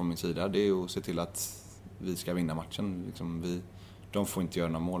krav från min sida. Det är att se till att vi ska vinna matchen. Liksom de får inte göra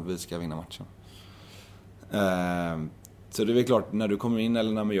några mål, vi ska vinna matchen. Så det är väl klart, när du kommer in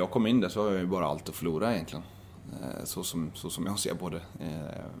eller när jag kommer in där, så har jag ju bara allt att förlora egentligen. Så som jag ser på det.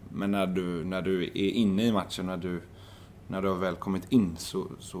 Men när du är inne i matchen, när du har väl kommit in,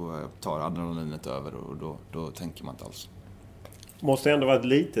 så tar adrenalinet över och då tänker man inte alls. Måste ändå varit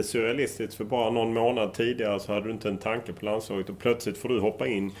lite surrealistiskt, för bara någon månad tidigare så hade du inte en tanke på landslaget och plötsligt får du hoppa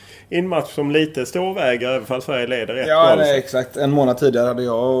in i en match som lite står och väger, även fast Sverige leder 1-0. Ja, nej, exakt. En månad tidigare hade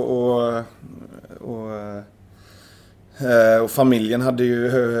jag och familjen hade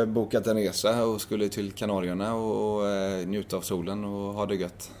ju bokat en resa och skulle till Kanarierna och njuta av solen och ha det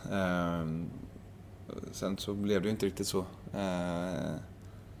gött. Sen så blev det ju inte riktigt så.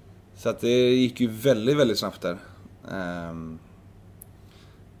 Så att det gick ju väldigt, väldigt snabbt där.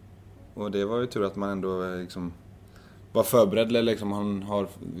 Och det var ju tur att man ändå liksom vara förberedd, eller liksom han har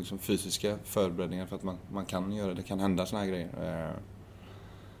liksom fysiska förberedningar för att man kan göra det, kan hända såna här grejer.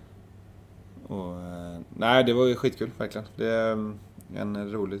 Nej, det var ju skitkul verkligen. Det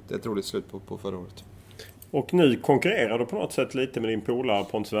är ett roligt slut på förra året. Och nu konkurrerar du på något sätt lite med din polare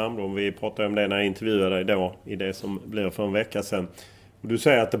Pontus Wernbloom. Vi pratade om det när jag intervjuade dig då i det som blev för en vecka sedan. Och du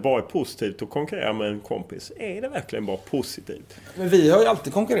säger att det bara är positivt att konkurrera med en kompis. Är det verkligen bara positivt? Men vi har ju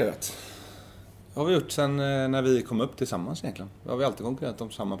alltid konkurrerat. Det har vi gjort sen när vi kom upp tillsammans egentligen. Vi har alltid konkurrerat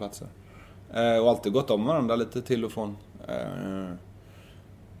om samma platser. Och alltid gått om varandra lite till och från.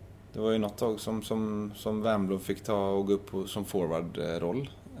 Det var ju något tag som Wernbloom fick ta och gå upp som forward-roll.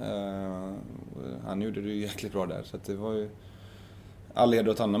 Han gjorde det ju jäkligt bra där, så att det var ju all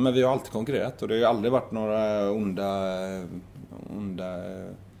heder åt honom. Men vi har alltid konkurrerat och det har ju aldrig varit några onda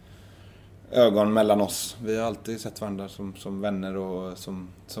ögon mellan oss. Vi har alltid sett varandra som vänner och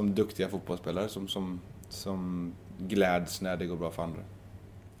som duktiga fotbollsspelare som gläds när det går bra för andra.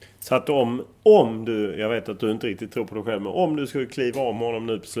 Så att om du, jag vet att du inte riktigt tror på dig själv, men om du skulle kliva om honom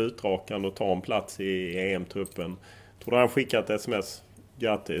nu på slutrakan och ta en plats i EM-truppen, tror du han skickar ett sms?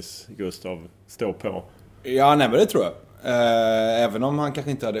 Grattis Gustav, stå på. Ja, nej, men det tror jag. Även om han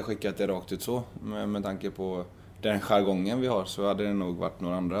kanske inte hade skickat det rakt ut så, med tanke på den jargongen vi har, så hade det nog varit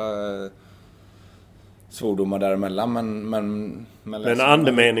några andra svordomar däremellan. Men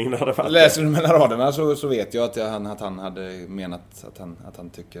andemeningen hade varit. Läser du mellan raderna så vet jag att han hade menat att han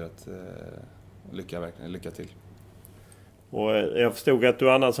tycker att lycka till. Och jag förstod att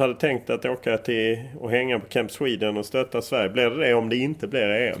du annars hade tänkt att åka till och hänga på Camp Sweden och stötta Sverige. Blir det om det inte blir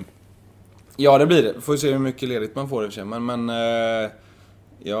EM? Ja, det blir det. Får se hur mycket ledigt man får i och för sig. Men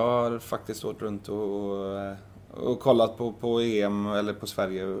jag har faktiskt åkt runt och kollat på EM eller på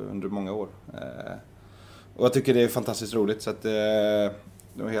Sverige under många år. Och jag tycker det är fantastiskt roligt. Så att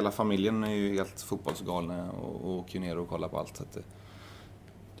hela familjen är ju helt fotbollsgalna och åker ner och kollar på allt. Så att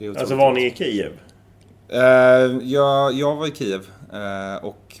det är alltså var ni i Kiev? Jag var i Kiev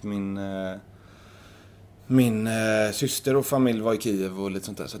och min syster och familj var i Kiev och lite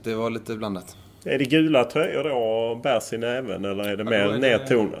sånt där. Så det var lite blandat. Är det gula tröjor då och bärs i näven eller är det mer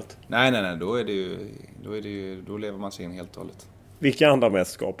nedtonat? Nej, då lever man sig in helt och hållet. Vilka andra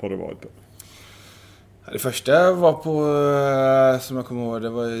mästerskap har du varit på? Det första var på, som jag kommer ihåg, det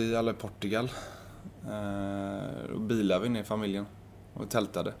var i Portugal. Då bilade vi ner familjen och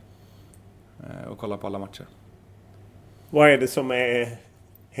tältade och kollade på alla matcher. Vad är det som är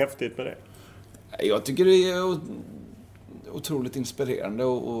häftigt med det? Jag tycker det är otroligt inspirerande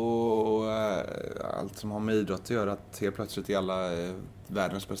och allt som har med idrott att göra, att helt plötsligt är alla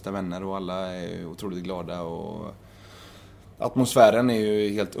världens bästa vänner och alla är otroligt glada och atmosfären är ju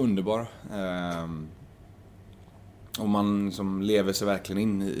helt underbar. Och man liksom lever sig verkligen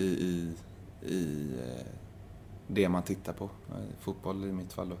in i det man tittar på. Fotboll i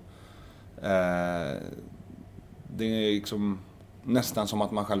mitt fall då. Det är liksom nästan som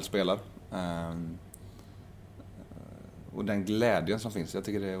att man själv spelar. Och den glädjen som finns, jag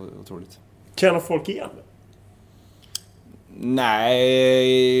tycker det är otroligt. Känner folk igen det?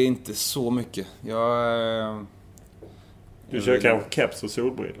 Nej, inte så mycket. Du kör kanske keps och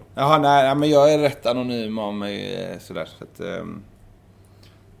solbrillor? Jaha, nej, men jag är rätt anonym av mig sådär.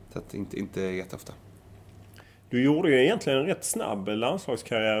 Så att inte jätteofta. Du gjorde ju egentligen en rätt snabb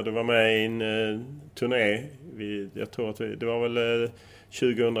landslagskarriär. Du var med i en turné. Jag tror att det var väl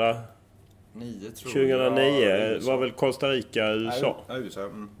 2009 var väl Costa Rica, USA. Ja, USA,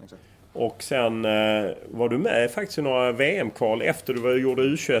 exakt. Och sen var du med faktiskt i några VM-kval efter du gjorde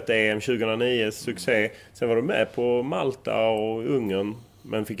U21-EM 2009, succé. Sen var du med på Malta och Ungern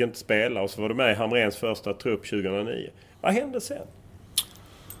men fick inte spela. Och så var du med i Hamrens första trupp 2009. Vad hände sen?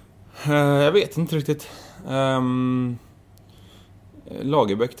 Jag vet inte riktigt.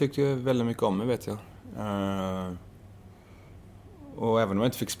 Lagerbäck tyckte jag väldigt mycket om, vet jag. Och även om jag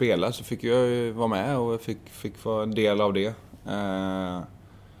inte fick spela så fick jag vara med och fick vara en del av det.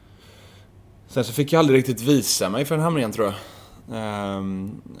 Sen så fick jag aldrig riktigt visa mig för en Hamren, tror jag.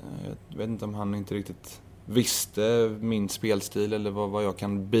 Jag vet inte om han inte riktigt visste min spelstil eller vad jag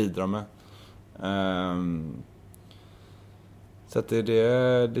kan bidra med. Så att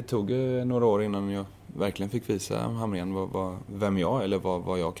det tog några år innan jag verkligen fick visa Hamren vem jag är eller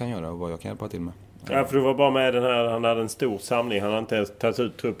vad jag kan göra och vad jag kan hjälpa till med. Ja, för du var bara med han hade en stor samling. Han hade inte tagit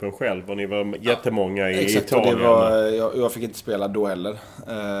ut truppen själv och ni var jättemånga i Italien. Jag fick inte spela då heller.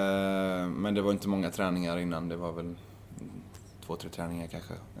 Men det var inte många träningar innan. Det var väl 2-3 träningar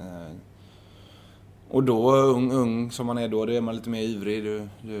kanske. Och då, ung som man är då är man lite mer ivrig.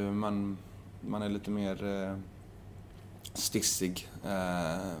 Man är lite mer stissig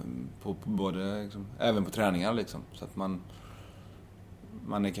på både, liksom, även på träningar liksom. Så att man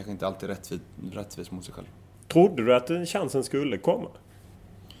är kanske inte alltid rättvis mot sig själv. Trodde du att chansen skulle komma?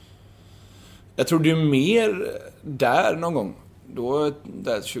 Jag trodde ju mer där någon gång. Då,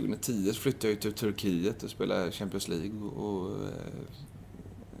 där 2010, så flyttade jag till Turkiet och spelade Champions League och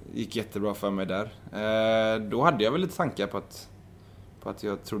gick jättebra för mig där. Då hade jag väl lite tankar på att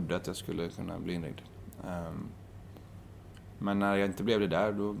jag trodde att jag skulle kunna bli inringd. Men när jag inte blev det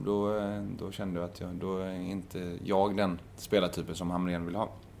där, då kände jag att då är inte jag den spelartypen som Hamrén vill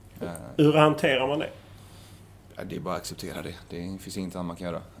ha. Hur hanterar man det? Det är bara att acceptera det. Det finns inget annat man kan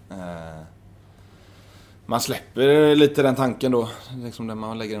göra. Man släpper lite den tanken då, liksom där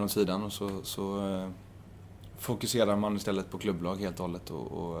man lägger den åt sidan, och så fokuserar man istället på klubblag helt och hållet,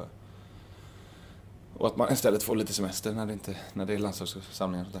 och att man istället får lite semester när det är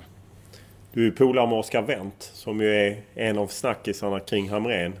landslagssamlingar och där. Du är polare med Oscar Wendt, som ju är en av snackisarna kring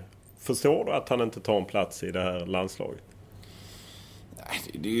Hamrén. Förstår du att han inte tar en plats i det här landslaget?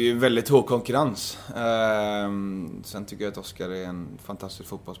 Det är ju väldigt hård konkurrens. Sen tycker jag att Oscar är en fantastisk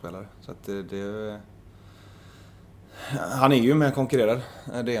fotbollsspelare. Så att han är ju med och konkurrerar.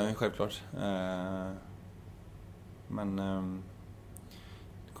 Det är han ju självklart. Men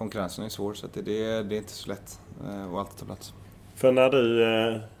konkurrensen är svår, så att det är inte så lätt att alltid ta plats. För när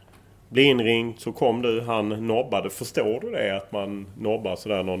du blev inringd så kom du, han nobbade. Förstår du det, att man nobbar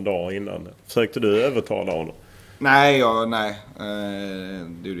sådär någon dag innan? Försökte du övertala honom? Nej,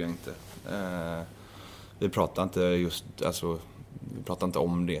 det gjorde jag inte. Vi pratade inte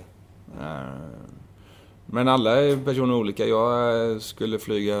om det. Men alla personer är olika. Jag skulle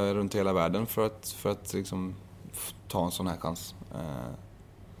flyga runt hela världen för att liksom ta en sån här chans.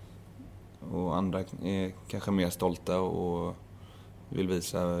 Och andra är kanske mer stolta och vill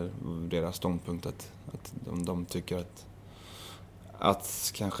visa deras ståndpunkt, att de tycker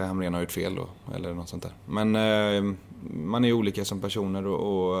att kanske Hamrén har gjort fel då, eller något sånt där. Men man är olika som personer,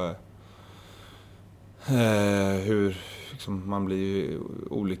 och hur liksom, man blir ju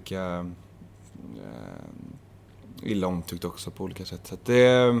olika illa omtyckt också på olika sätt. Så att det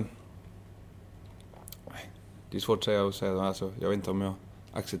är svårt att säga. Alltså, jag vet inte om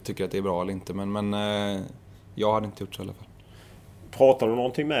jag tycker att det är bra eller inte, men jag hade inte gjort så i alla fall. Pratar du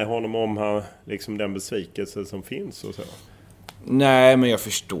någonting med honom om liksom den besvikelse som finns och så? Nej, men jag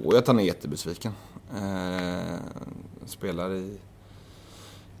förstår ju att han är jättebesviken. Spelar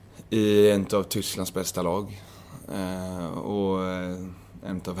i en av Tysklands bästa lag. Och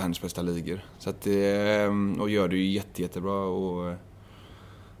en av hennes bästa ligor. Så att och gör det ju jättebra, och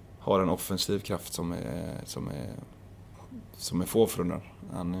har en offensiv kraft som är få förunnad.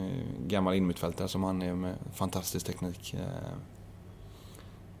 Han är gammal inmittfältare som han är, med fantastisk teknik.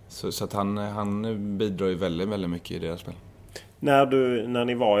 Så att han bidrar ju väldigt, väldigt mycket i deras spel. När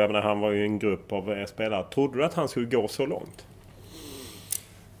ni var, jag menar, han var ju en grupp av spelare. Trodde du att han skulle gå så långt?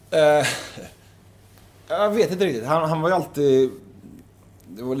 Jag vet inte riktigt. Han var ju alltid...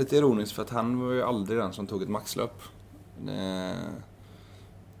 Det var lite ironiskt, för att han var ju aldrig den som tog ett maxlöp.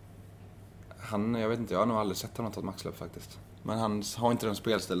 Jag vet inte, jag har nog aldrig sett honom ta ett maxlöp faktiskt. Men han har inte den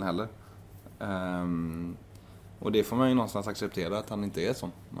spelstilen heller. Och det får man ju någonstans acceptera, att han inte är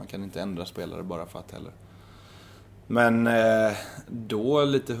sån. Man kan inte ändra spelare bara för att heller. Men då,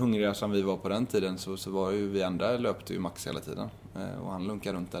 lite hungriga som vi var på den tiden, så var ju vi andra löpte ju max hela tiden. Och han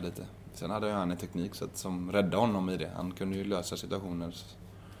lunkade runt där lite. Sen hade han en teknik som räddade honom i det. Han kunde ju lösa situationer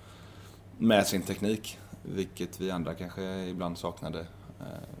med sin teknik, vilket vi andra kanske ibland saknade.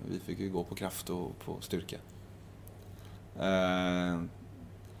 Vi fick ju gå på kraft och på styrka.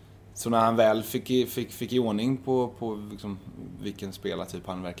 Så när han väl fick i ordning på liksom vilken spelartyp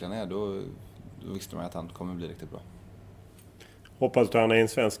han verkligen är, då visste man att han kommer bli riktigt bra. Hoppas du han är en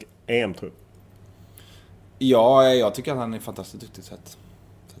svensk EM-trupp? Ja, jag tycker att han är fantastiskt duktig sätt.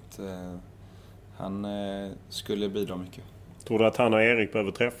 Så att han skulle bidra mycket. Tror du att han och Erik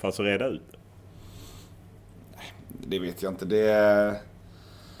behöver träffas och reda ut? Nej, det vet jag inte. Det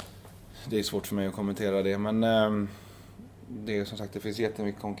är svårt för mig att kommentera det, men det är som sagt, det finns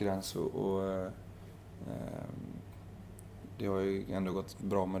jättemycket konkurrens, och det har ju ändå gått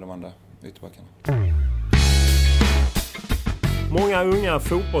bra med de andra ytterbackarna. Många unga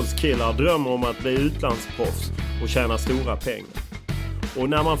fotbollskillar drömmer om att bli utlandsproffs och tjäna stora pengar. Och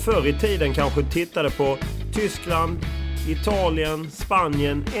när man förr i tiden kanske tittade på Tyskland, Italien,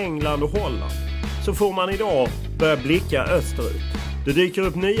 Spanien, England och Holland, så får man idag börja blicka österut. Det dyker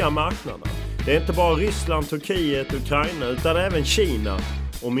upp nya marknader. Det är inte bara Ryssland, Turkiet, Ukraina, utan även Kina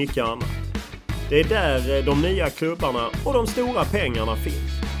och mycket annat. Det är där de nya klubbarna och de stora pengarna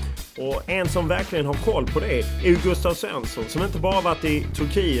finns. Och en som verkligen har koll på det är ju Gustav Svensson, som inte bara varit i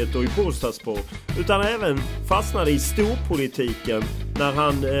Turkiet och i Bursaspor utan även fastnade i storpolitiken när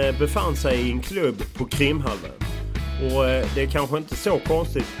han befann sig i en klubb på Krimhalvön. Och det är kanske inte så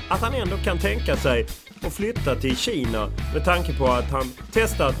konstigt att han ändå kan tänka sig att flytta till Kina med tanke på att han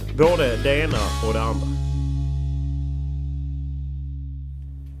testat både det ena och det andra.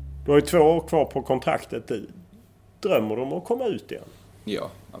 Du har ju 2 år kvar på kontraktet. Drömmer du om att komma ut igen? Ja,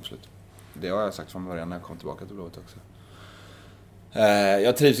 absolut. Det har jag sagt från början när jag kom tillbaka till Blåvitt också.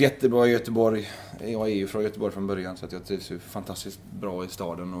 Jag trivs jättebra i Göteborg. Jag är ju från Göteborg från början, så att jag trivs ju fantastiskt bra i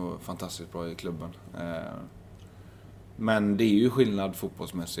staden och fantastiskt bra i klubben. Men det är ju skillnad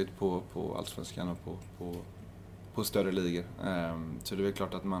fotbollsmässigt på Allsvenskan och på större ligor. Så det är väl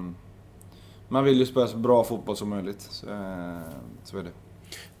klart att man vill ju spela så bra fotboll som möjligt. Så är det.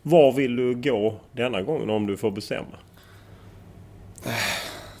 Var vill du gå denna gången om du får bestämma?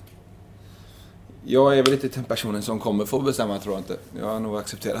 Jag är väl inte den personen som kommer få bestämma, tror jag inte. Jag har nog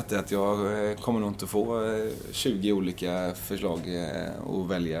accepterat det, att jag kommer nog inte få 20 olika förslag att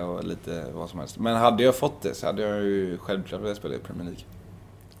välja och lite vad som helst. Men hade jag fått det så hade jag ju självklart velat spela i Premier League.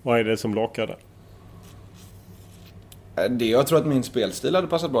 Vad är det som lockar där? Jag tror att min spelstil hade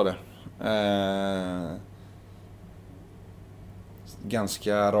passat bra där.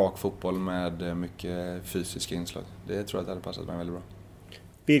 Ganska rak fotboll med mycket fysiska inslag. Det tror jag att det hade passat mig väldigt bra.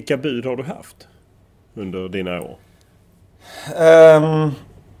 Vilka bud har du haft under dina år?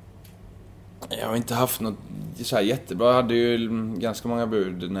 Jag har inte haft något så här jättebra. Jag hade ju ganska många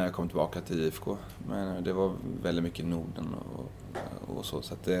bud när jag kom tillbaka till IFK. Men det var väldigt mycket Norden och så.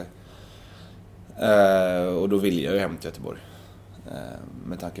 Så att det, och då ville jag ju hem till Göteborg.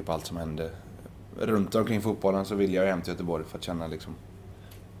 Med tanke på allt som hände runt omkring fotbollen, så vill jag hem till Göteborg för att känna liksom,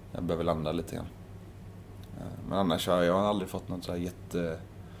 jag behöver landa lite grann. Men annars har jag aldrig fått något så här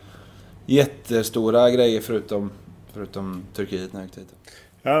jättestora grejer förutom Turkiet när jag gick dit.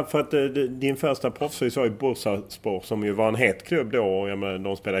 Ja, för att din första proffsvis var i Bursaspor, som ju var en het klubb då. Jag menar,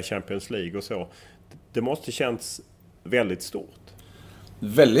 de spelade Champions League och så. Det måste känns väldigt stort.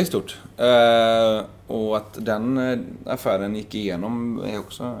 Väldigt stort. Och att den affären gick igenom är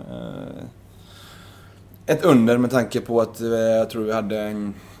också ett under, med tanke på att jag tror vi hade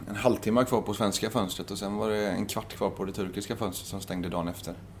en halvtimme kvar på svenska fönstret och sen var det en kvart kvar på det turkiska fönstret som stängde dagen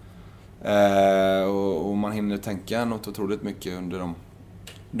efter. Och man hinner tänka något otroligt mycket under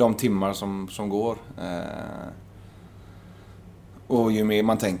de timmar som går. Och ju mer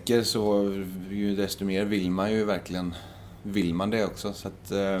man tänker, så ju desto mer vill man det också. Så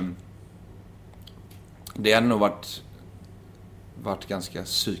att det hade nog varit ganska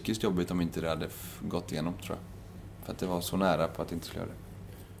psykiskt jobbigt om inte det hade gått igenom, tror jag. För att det var så nära på att det inte skulle göra det.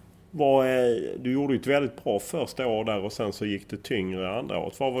 Du gjorde ett väldigt bra första år där och sen så gick det tyngre andra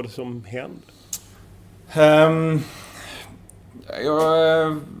året. Vad var det som hände?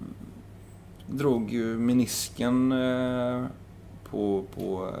 Jag drog ju menisken på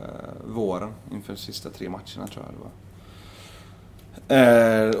våren inför de sista 3 matcherna, tror jag det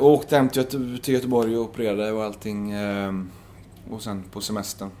var. Och åkte hem till Göteborg och opererade och allting. Och sen på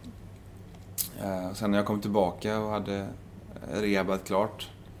semestern. Sen när jag kom tillbaka och hade rehabat klart,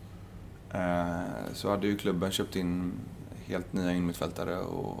 så hade ju klubben köpt in helt nya innermittfältare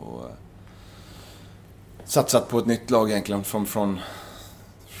och satsat på ett nytt lag egentligen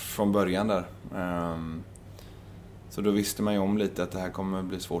från början där. Så då visste man ju om lite att det här kommer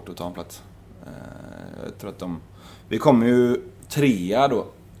bli svårt att ta en plats. Jag tror att vi kom ju 3 då,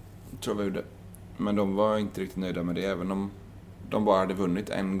 tror vi gjorde. Men de var inte riktigt nöjda med det, även om de bara hade vunnit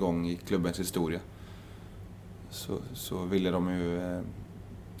en gång i klubbens historia. Så ville de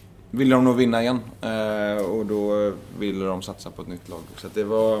nog vinna igen. Och då ville de satsa på ett nytt lag. Så att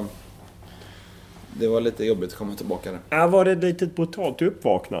det var lite jobbigt att komma tillbaka där. Ja, var det ett litet brutalt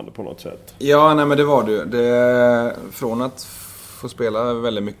uppvaknande på något sätt? Ja, nej, men det var det. Från att få spela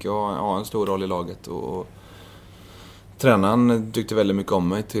väldigt mycket och ha en stor roll i laget, och tränaren tyckte väldigt mycket om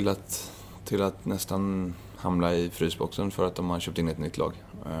mig, till att nästan hamna i frysboxen för att de har köpt in ett nytt lag.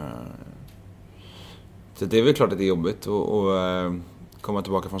 Så det är väl klart att det är jobbigt att komma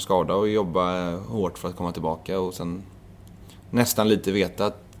tillbaka från skada och jobba hårt för att komma tillbaka, och sen nästan lite veta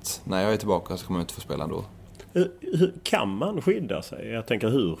att när jag är tillbaka så kommer jag inte få spela då. Hur kan man skydda sig? Jag tänker,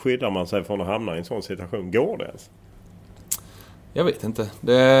 hur skyddar man sig från att hamna i en sån situation? Går det ens? Jag vet inte.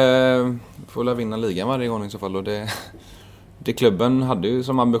 Det får väl vinna ligan varje gång i så fall, och det klubben hade ju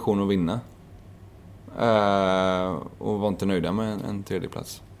som ambition att vinna. Och var inte nöjda med en 3:e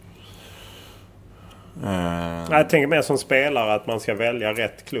plats. Jag tänker mer som spelare att man ska välja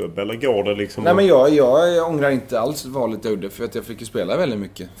rätt klubb. Eller går det liksom... Nej, men jag ångrar inte alls valet jag gjorde. För att jag fick ju spela väldigt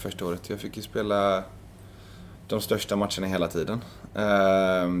mycket första året. Jag fick ju spela de största matcherna hela tiden.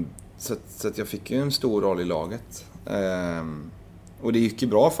 Så att jag fick ju en stor roll i laget. Och det gick ju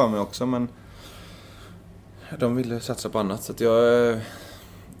bra för mig också, men de ville satsa på annat. Så att jag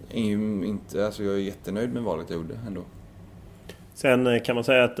är jättenöjd med valet jag gjorde ändå. Sen kan man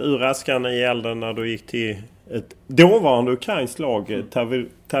säga att ur askan i elden när du gick till ett dåvarande ukrainskt lag,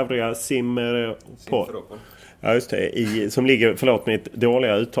 Tavria Simferopol. Ja, just det. Som ligger, förlåt mitt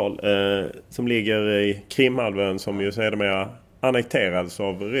dåliga uttal, som ligger i Krimhalvön, som ju sedermera annekterades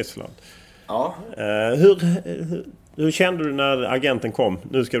av Ryssland. Ja. Hur kände du när agenten kom?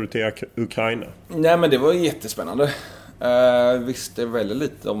 Nu ska du till Ukraina. Nej, men det var jättespännande. Visste väldigt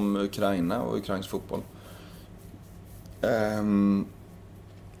lite om Ukraina och ukrainsk fotboll.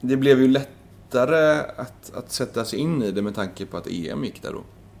 Det blev ju lättare att sätta sig in i det med tanke på att EM gick där då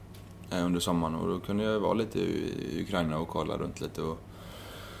under sommaren, och då kunde jag vara lite i Ukraina och kolla runt lite och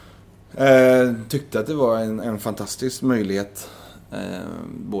tyckte att det var en fantastisk möjlighet,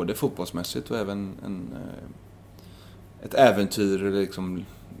 både fotbollsmässigt och även ett äventyr liksom.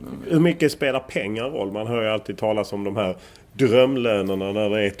 Hur mycket spelar pengar roll? Man hör ju alltid talas om de här drömlönerna när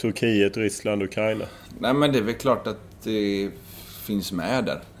det är Turkiet, Ryssland, Ukraina. Nej, men det är väl klart att det finns med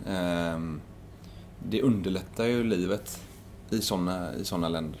där. Det underlättar ju livet i såna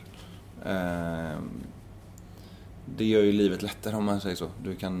länder. Det gör ju livet lättare, om man säger så.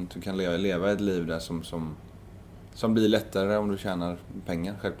 Du kan leva ett liv där som blir lättare om du tjänar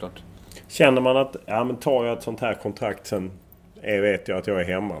pengar, självklart. Känner man att tar jag ett sånt här kontrakt, sen vet jag att jag är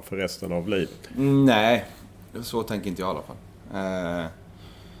hemma för resten av livet? Nej, så tänker inte jag i alla fall.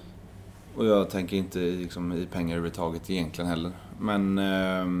 Och jag tänker inte liksom i pengar överhuvudtaget egentligen heller. Men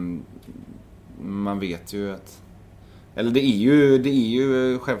man vet ju att... Eller det är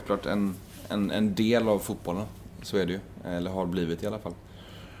ju självklart en del av fotbollen. Så är det ju. Eller har blivit i alla fall.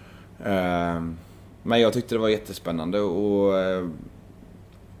 Men jag tyckte det var jättespännande och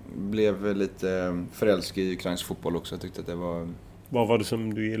blev lite förälskad i ukrainsk fotboll också. Jag tyckte att det var... Vad var det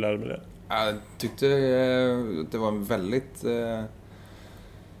som du gillade med det? Jag tyckte det var en väldigt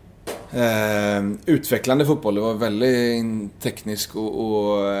utvecklande fotboll. Det var väldigt teknisk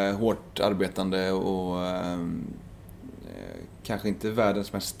och hårt arbetande och kanske inte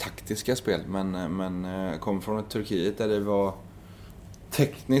världens mest taktiska spel, men kom från ett Turkiet där det var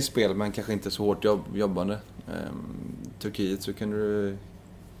tekniskt spel men kanske inte så hårt jobbande. Turkiet så kunde du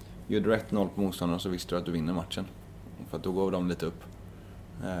göra 1-0 på motståndaren, så visste du att du vinner matchen. För att då går de lite upp.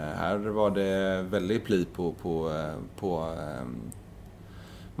 Här var det väldigt pli på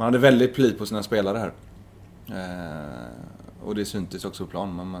man hade väldigt pli på sina spelare här. Och det syntes också på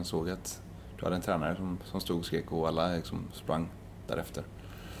plan, men man såg att du hade en tränare som stod och skrek och alla liksom sprang därefter.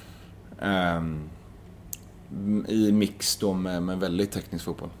 I mix då med väldigt teknisk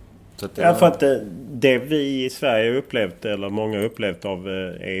fotboll. Så att för att det vi i Sverige upplevt, eller många upplevt av,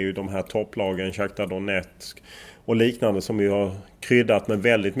 är ju de här topplagen, Shakhtar Donetsk och liknande, som ju har kryddat med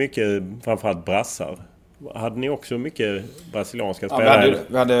väldigt mycket, framförallt brassar. Hade ni också mycket brasilianska spelare? Ja,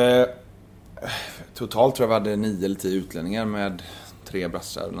 vi hade totalt tror jag vi hade 9 eller 10 utlänningar med 3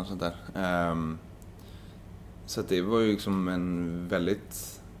 brassar eller något sånt där. Så att det var ju liksom en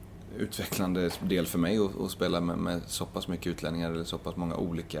väldigt utvecklande del för mig att spela med så pass mycket utlänningar eller så pass många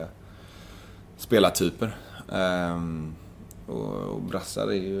olika spelartyper. Och brassar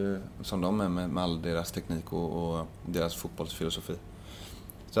är ju som de är med all deras teknik och deras fotbollsfilosofi.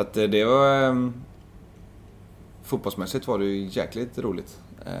 Så att det var... Fotbollsmässigt var det ju jäkligt roligt.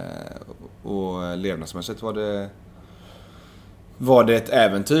 Och levnadsmässigt var det ett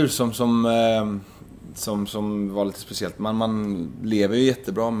äventyr som var lite speciellt. Man lever ju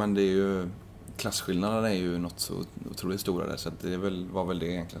jättebra, men det är ju klasskillnaderna är ju något så otroligt stora där. Så att det var väl det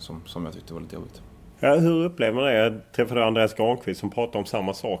egentligen som jag tyckte var lite jobbigt. Ja, hur upplever man det? Jag träffade Andreas Granqvist som pratade om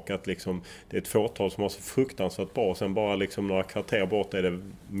samma sak, att liksom, det är ett fåtal som har så fruktansvärt bra och sen bara liksom några kvarter bort är det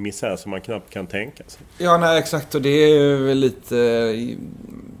misär som man knappt kan tänka sig. Ja, nej, exakt, och det är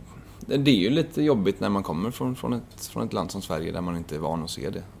ju lite jobbigt när man kommer från ett land som Sverige där man inte är van att se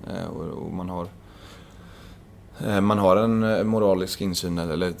det. Och man har en moralisk insyn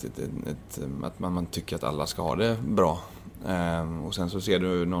eller att man tycker att alla ska ha det bra. Och sen så ser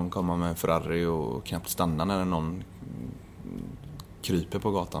du någon komma med en Ferrari och knappt stanna när någon kryper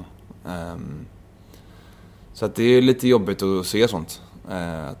på gatan. Så att det är lite jobbigt att se sånt.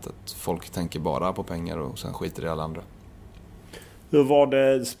 Att folk tänker bara på pengar och sen skiter i alla andra. Hur var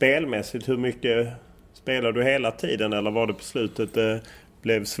det spelmässigt? Hur mycket spelade du hela tiden, eller var det på slutet det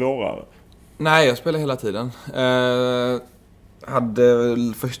blev svårare? Nej, jag spelade hela tiden. Hade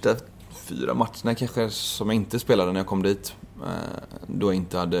väl första 4 matcherna kanske som jag inte spelade när jag kom dit. Då jag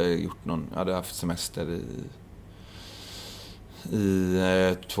inte hade gjort någon... Jag hade haft semester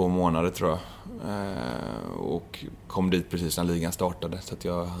i 2 månader tror jag. Och kom dit precis när ligan startade. Så att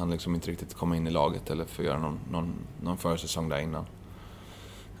jag hann liksom inte riktigt komma in i laget eller få göra någon försäsong där innan.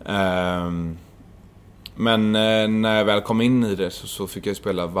 Men när jag väl kom in i det så fick jag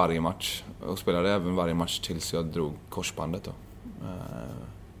spela varje match. Och spelade även varje match tills jag drog korsbandet då.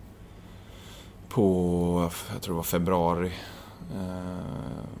 På, jag tror det var februari.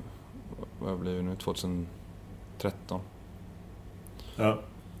 Vad blir det nu? 2013. Ja.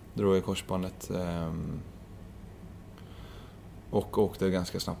 Drog jag korsbandet. Och åkte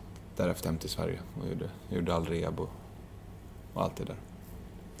ganska snabbt därefter hem till Sverige. Och gjorde all rehab och allt det där.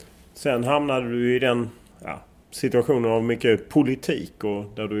 Sen hamnade du i den situationen av mycket politik. Och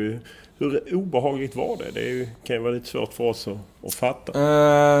där hur obehagligt var det? Det kan ju vara lite svårt för oss att fatta.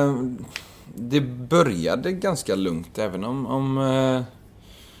 Det började ganska lugnt. Även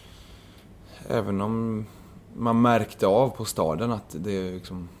om man märkte av på staden att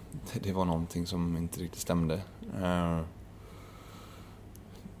det var någonting som inte riktigt stämde.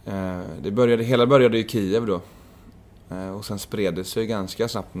 Hela började i Kiev då. Och sen spred det sig ganska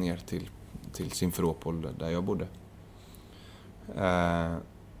snabbt ner till Simferopol där jag bodde.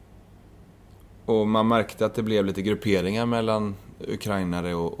 Och man märkte att det blev lite grupperingar mellan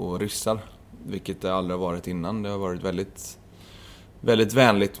ukrainare och ryssar. Vilket det aldrig har varit innan. Det har varit väldigt, väldigt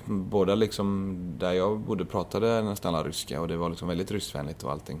vänligt. Båda liksom där jag bodde pratade nästan alla ryska. Och det var liksom väldigt ryssvänligt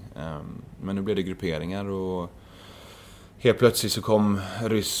och allting. Men nu blev det grupperingar och helt plötsligt så kom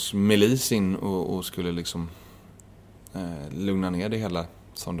rysk milis in och skulle liksom lugna ner det hela,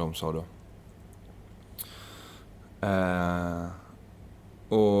 som de sa då.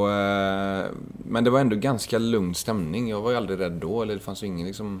 Men det var ändå ganska lugn stämning. Jag var ju aldrig rädd då, eller det fanns ju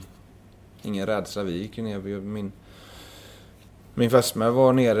ingen rädsla. Vi gick ju ner. Min fästmö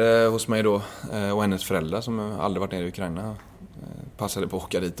var nere hos mig då, och hennes föräldrar som aldrig varit nere i Ukraina passade på att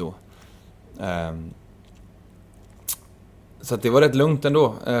åka dit då. Så att det var rätt lugnt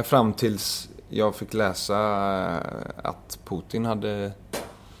ändå, fram tills jag fick läsa att Putin hade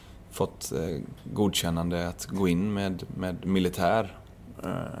fått godkännande att gå in med militär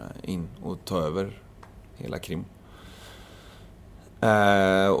in och ta över hela Krim.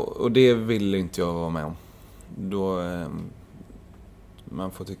 Och det ville inte jag vara med om. Då,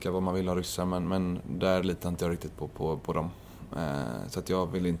 man får tycka vad man vill ha ryssar, men där litar inte jag riktigt på dem. Så att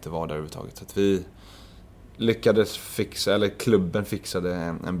jag ville inte vara där överhuvudtaget. Så att vi lyckades fixa, eller klubben fixade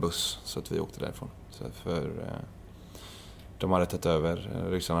en buss så att vi åkte därifrån. Så för de hade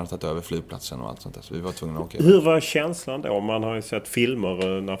ryssarna hade tagit över flygplatsen och allt sånt där, så vi var tvungna att åka. Hur var känslan då? Man har ju sett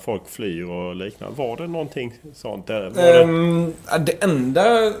filmer när folk flyr och liknande. Var det någonting sånt där? Det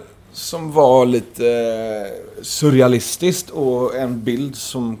enda som var lite surrealistiskt och en bild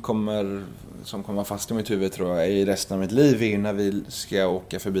som kommer fast i mitt huvud tror jag i resten av mitt liv är när vi ska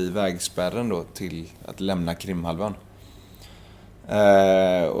åka förbi vägspärren då till att lämna Krimhalvön.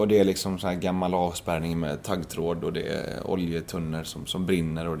 Och det är liksom så här gammal avspärrning med taggtråd och det är oljetunnor som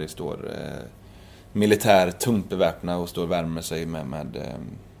brinner och det står militär tungt beväpnad och står och värmer sig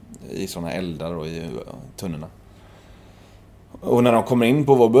i såna eldar och i tunnorna. Och när de kommer in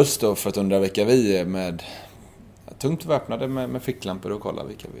på vår buss då för att undra vilka vi är med tungt beväpnade med ficklampor och kolla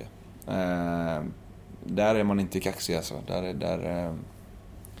vilka vi är. Där är man inte kaxig alltså.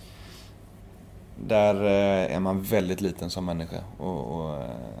 Där är man väldigt liten som människa och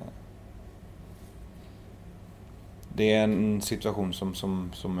det är en situation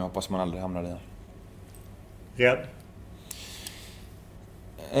som jag hoppas man aldrig hamnar i. Rädd?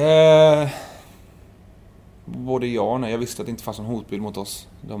 Både ja och nej. Jag visste att det inte fanns en hotbild mot oss.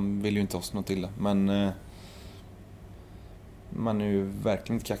 De vill ju inte oss något illa. Men man är ju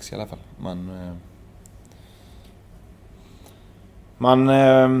verkligen inte kaxig i alla fall.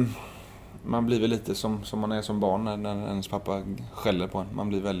 Man blir väl lite som man är som barn när ens pappa skäller på en. Man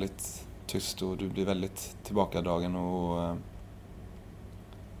blir väldigt tyst och du blir väldigt tillbakadragen och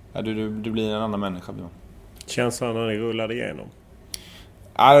du blir en annan människa. Känslan när det rullade igenom?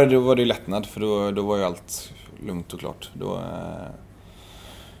 Ja, då var det ju lättnad för då var ju allt lugnt och klart.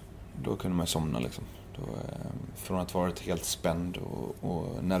 Då kunde man somna liksom. Från att vara helt spänd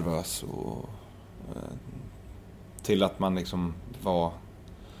och nervös och till att man liksom var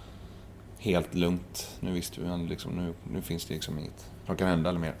helt lugnt. Nu visste vi liksom, nu finns det liksom inget som kan hända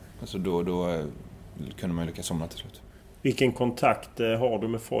eller mer. Alltså då kunde man lyckas somna till slut. Vilken kontakt har du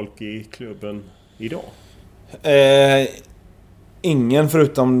med folk i klubben idag? Ingen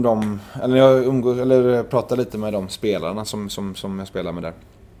förutom dem, eller jag pratar lite med de spelarna som jag spelar med där.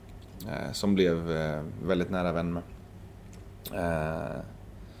 Som blev väldigt nära vän med.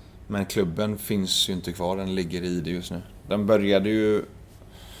 Men klubben finns ju inte kvar, den ligger i det just nu. Den började ju,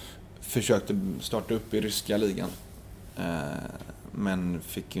 försökte starta upp i ryska ligan. Men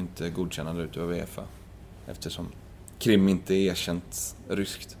fick ju inte godkännande ut av UEFA. Eftersom Krim inte är erkänt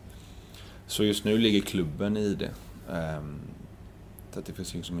ryskt. Så just nu ligger klubben i det. Så att det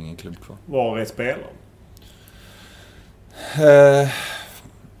finns ju som ingen klubb kvar. Var är spelaren?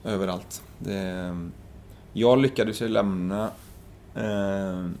 Överallt. Jag lyckades ju lämna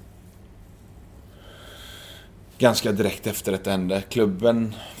ganska direkt efter att det hände.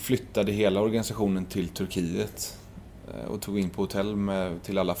 Klubben flyttade hela organisationen till Turkiet och tog in på hotell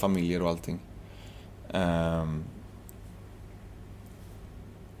till alla familjer och allting.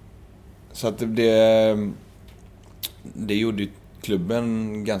 Så att det gjorde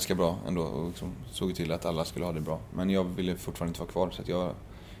klubben ganska bra ändå och liksom såg till att alla skulle ha det bra. Men jag ville fortfarande inte vara kvar så att jag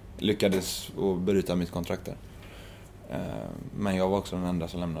lyckades att bryta mitt kontrakt där. Men jag var också den enda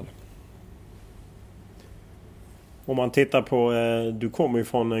som lämnade. Om man tittar på, du kommer ju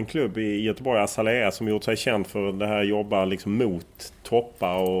från en klubb i Göteborg, Azalea, som gjort sig känd för det här jobba liksom mot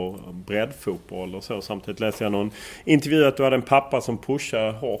toppar och breddfotboll och så. Samtidigt läste jag någon intervju att du hade en pappa som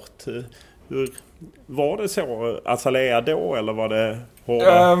pushade hårt. Var det så Azalea då eller var det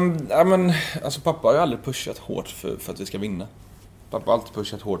hårdare? Alltså pappa har ju aldrig pushat hårt för att vi ska vinna. Pappa har alltid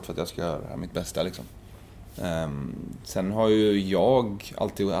pushat hårt för att jag ska göra mitt bästa liksom. Sen har ju jag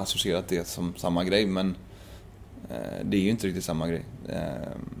alltid associerat det som samma grej, men det är ju inte riktigt samma grej.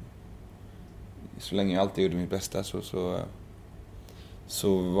 Så länge jag alltid gjorde mitt bästa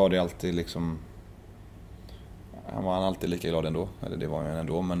så var det alltid liksom, han var alltid lika glad ändå, eller det var han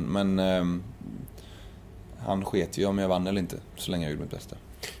ändå, men han sket ju om jag vann eller inte så länge jag gjorde mitt bästa.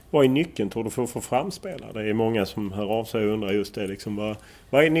 Vad är nyckeln tror du för att få fram spelare? Det är många som hör av sig och undrar just det liksom,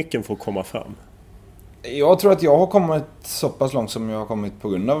 vad är nyckeln för att komma fram? Jag tror att jag har kommit så pass långt som jag har kommit på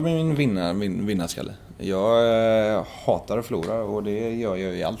grund av min vinnarskalle. Jag hatar att förlora och det gör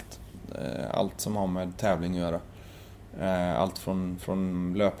jag i allt. Allt som har med tävling att göra. Allt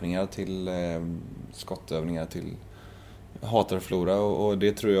från löpningar till skottövningar till hatar att förlora. Och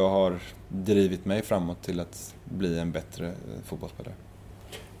det tror jag har drivit mig framåt till att bli en bättre fotbollsspelare.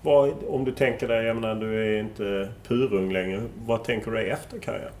 Om du tänker dig, jag menar, du är inte purung längre. Vad tänker du dig efter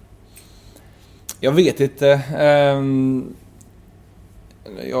karriär? Jag vet inte.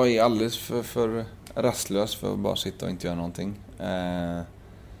 Jag är alldeles för rastlös för att bara sitta och inte göra någonting.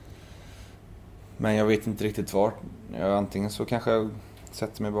 Men jag vet inte riktigt var. Antingen så kanske jag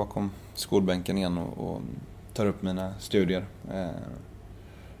sätter mig bakom skolbänken igen och tar upp mina studier.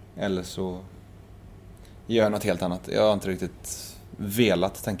 Eller så gör jag något helt annat. Jag har inte riktigt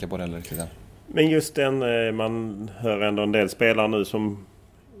velat tänka på det heller riktigt än. Men just man hör ändå en del spelare nu som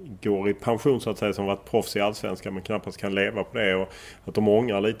går i pension så att säga, som varit proffs i Allsvenskan men knappast kan leva på det, och att de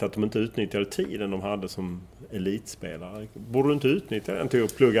ångrar lite att de inte utnyttjade tiden de hade som elitspelare. Borde du inte utnyttja den till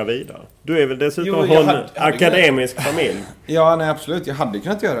att plugga vidare? Du är väl dessutom en akademisk familj? Ja, nej absolut. Jag hade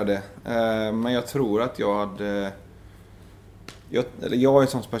kunnat göra det. Men jag tror att jag hade... Jag är en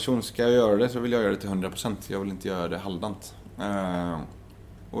sån person, ska jag göra det så vill jag göra det till 100%. Jag vill inte göra det halvdant.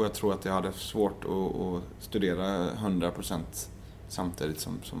 Och jag tror att jag hade svårt att studera 100% samtidigt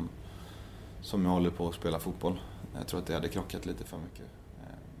som jag håller på att spela fotboll. Jag tror att det hade krockat lite för mycket.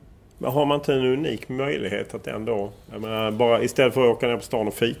 Men har man inte en unik möjlighet att ändå, jag menar, bara istället för att åka ner på stan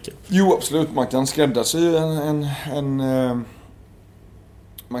och fika? Jo, absolut. Man kan skräddarsy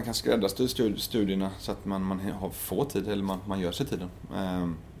man kan skräddarsy studierna så att man får tid, eller man gör sig tiden.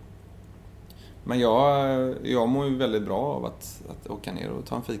 Men jag mår ju väldigt bra av att åka ner och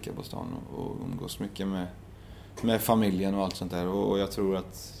ta en fika på stan och umgås mycket med familjen och allt sånt där. Och jag tror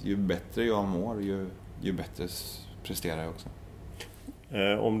att ju bättre jag mår, ju bättre presterar jag också.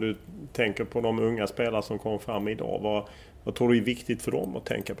 Om du tänker på de unga spelare som kommer fram idag, vad tror du är viktigt för dem att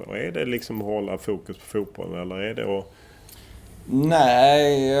tänka på? Är det liksom att hålla fokus på fotbollen, eller är det att...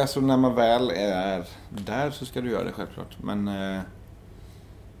 Nej, alltså när man väl är där så ska du göra det självklart. Men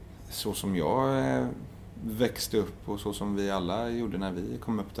så som jag växte upp och så som vi alla gjorde när vi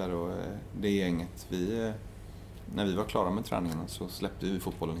kom upp där och det gänget, när vi var klara med träningarna så släppte vi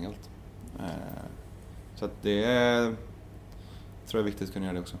fotbollen helt. Så att det tror jag är viktigt att kunna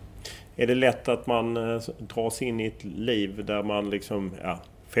göra det också. Är det lätt att man dras in i ett liv där man liksom,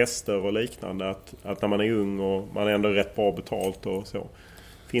 fester och liknande, att när man är ung och man är ändå rätt bra betalt och så,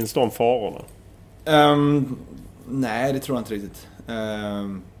 finns de farorna? Nej, det tror jag inte riktigt.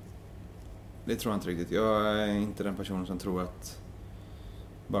 Det tror jag inte riktigt. Jag är inte den personen som tror att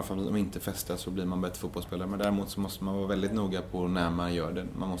bara för att de inte fästar så blir man bättre fotbollsspelare. Men däremot så måste man vara väldigt noga på när man gör det.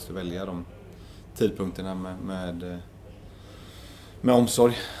 Man måste välja de tidpunkterna med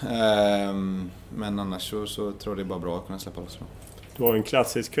omsorg. Men annars så tror jag det är bara bra att kunna släppa loss. Du har en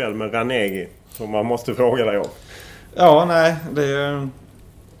klassisk kväll med Ranegi som man måste fråga dig om. Ja, nej.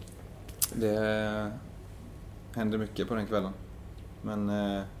 Det händer mycket på den kvällen. Men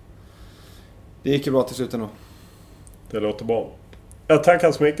det gick ju bra till slut ändå. Det låter bra. Jag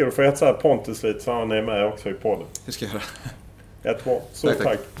tackar så mycket. Du får hälsa Pontus lite så han är med också i podden. Det ska jag göra. Jättebra. Så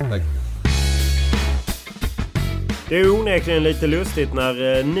tack. Det är onekligen lite lustigt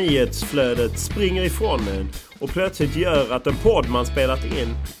när nyhetsflödet springer ifrån en och plötsligt gör att en podd man spelat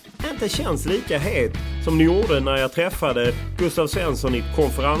in inte känns lika het som det gjorde när jag träffade Gustav Svensson i ett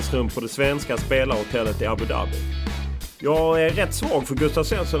konferensrum på det svenska spelarhotellet i Abu Dhabi. Jag är rätt svag för Gustav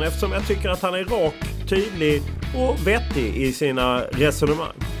Svensson eftersom jag tycker att han är rak, tydlig och vettig i sina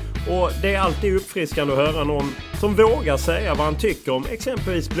resonemang. Och det är alltid uppfriskande att höra någon som vågar säga vad han tycker om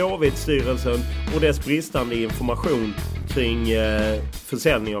exempelvis Blåvitt-styrelsen och dess bristande information kring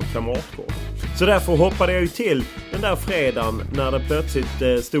försäljning av kamratkort. Så därför hoppade jag ju till den där fredagen när det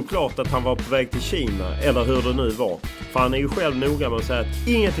plötsligt stod klart att han var på väg till Kina, eller hur det nu var. För han är ju själv noga med att säga att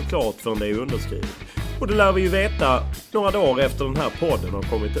inget är klart förrän det är underskrivet. Och det lär vi ju veta några dagar efter den här podden har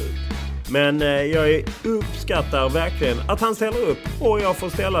kommit ut. Men jag uppskattar verkligen att han ställer upp och jag får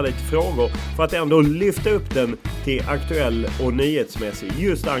ställa lite frågor för att ändå lyfta upp den till aktuell och nyhetsmässig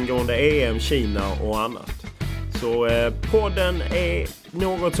just angående EM, Kina och annat. Så podden är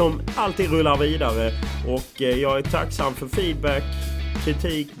något som alltid rullar vidare och jag är tacksam för feedback,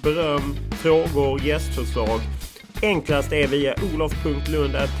 kritik, beröm, frågor, gästförslag. Enklast är via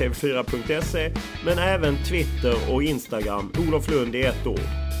olof.lund@tv4.se men även Twitter och Instagram. Olof Lund i ett ord.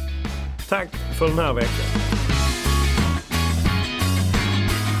 Tack för den här veckan.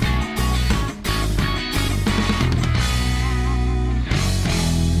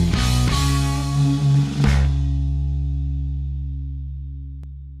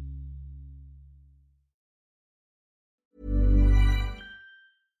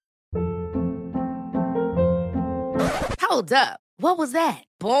 Hold up. What was that?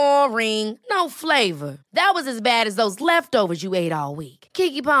 Boring. No flavor. That was as bad as those leftovers you ate all week.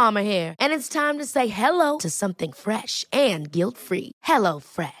 Keke Palmer here, and it's time to say hello to something fresh and guilt-free. Hello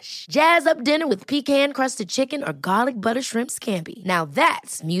Fresh. Jazz up dinner with pecan-crusted chicken or garlic butter shrimp scampi. Now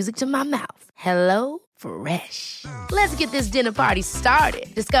that's music to my mouth. Hello Fresh. Let's get this dinner party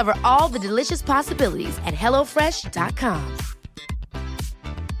started. Discover all the delicious possibilities at hellofresh.com.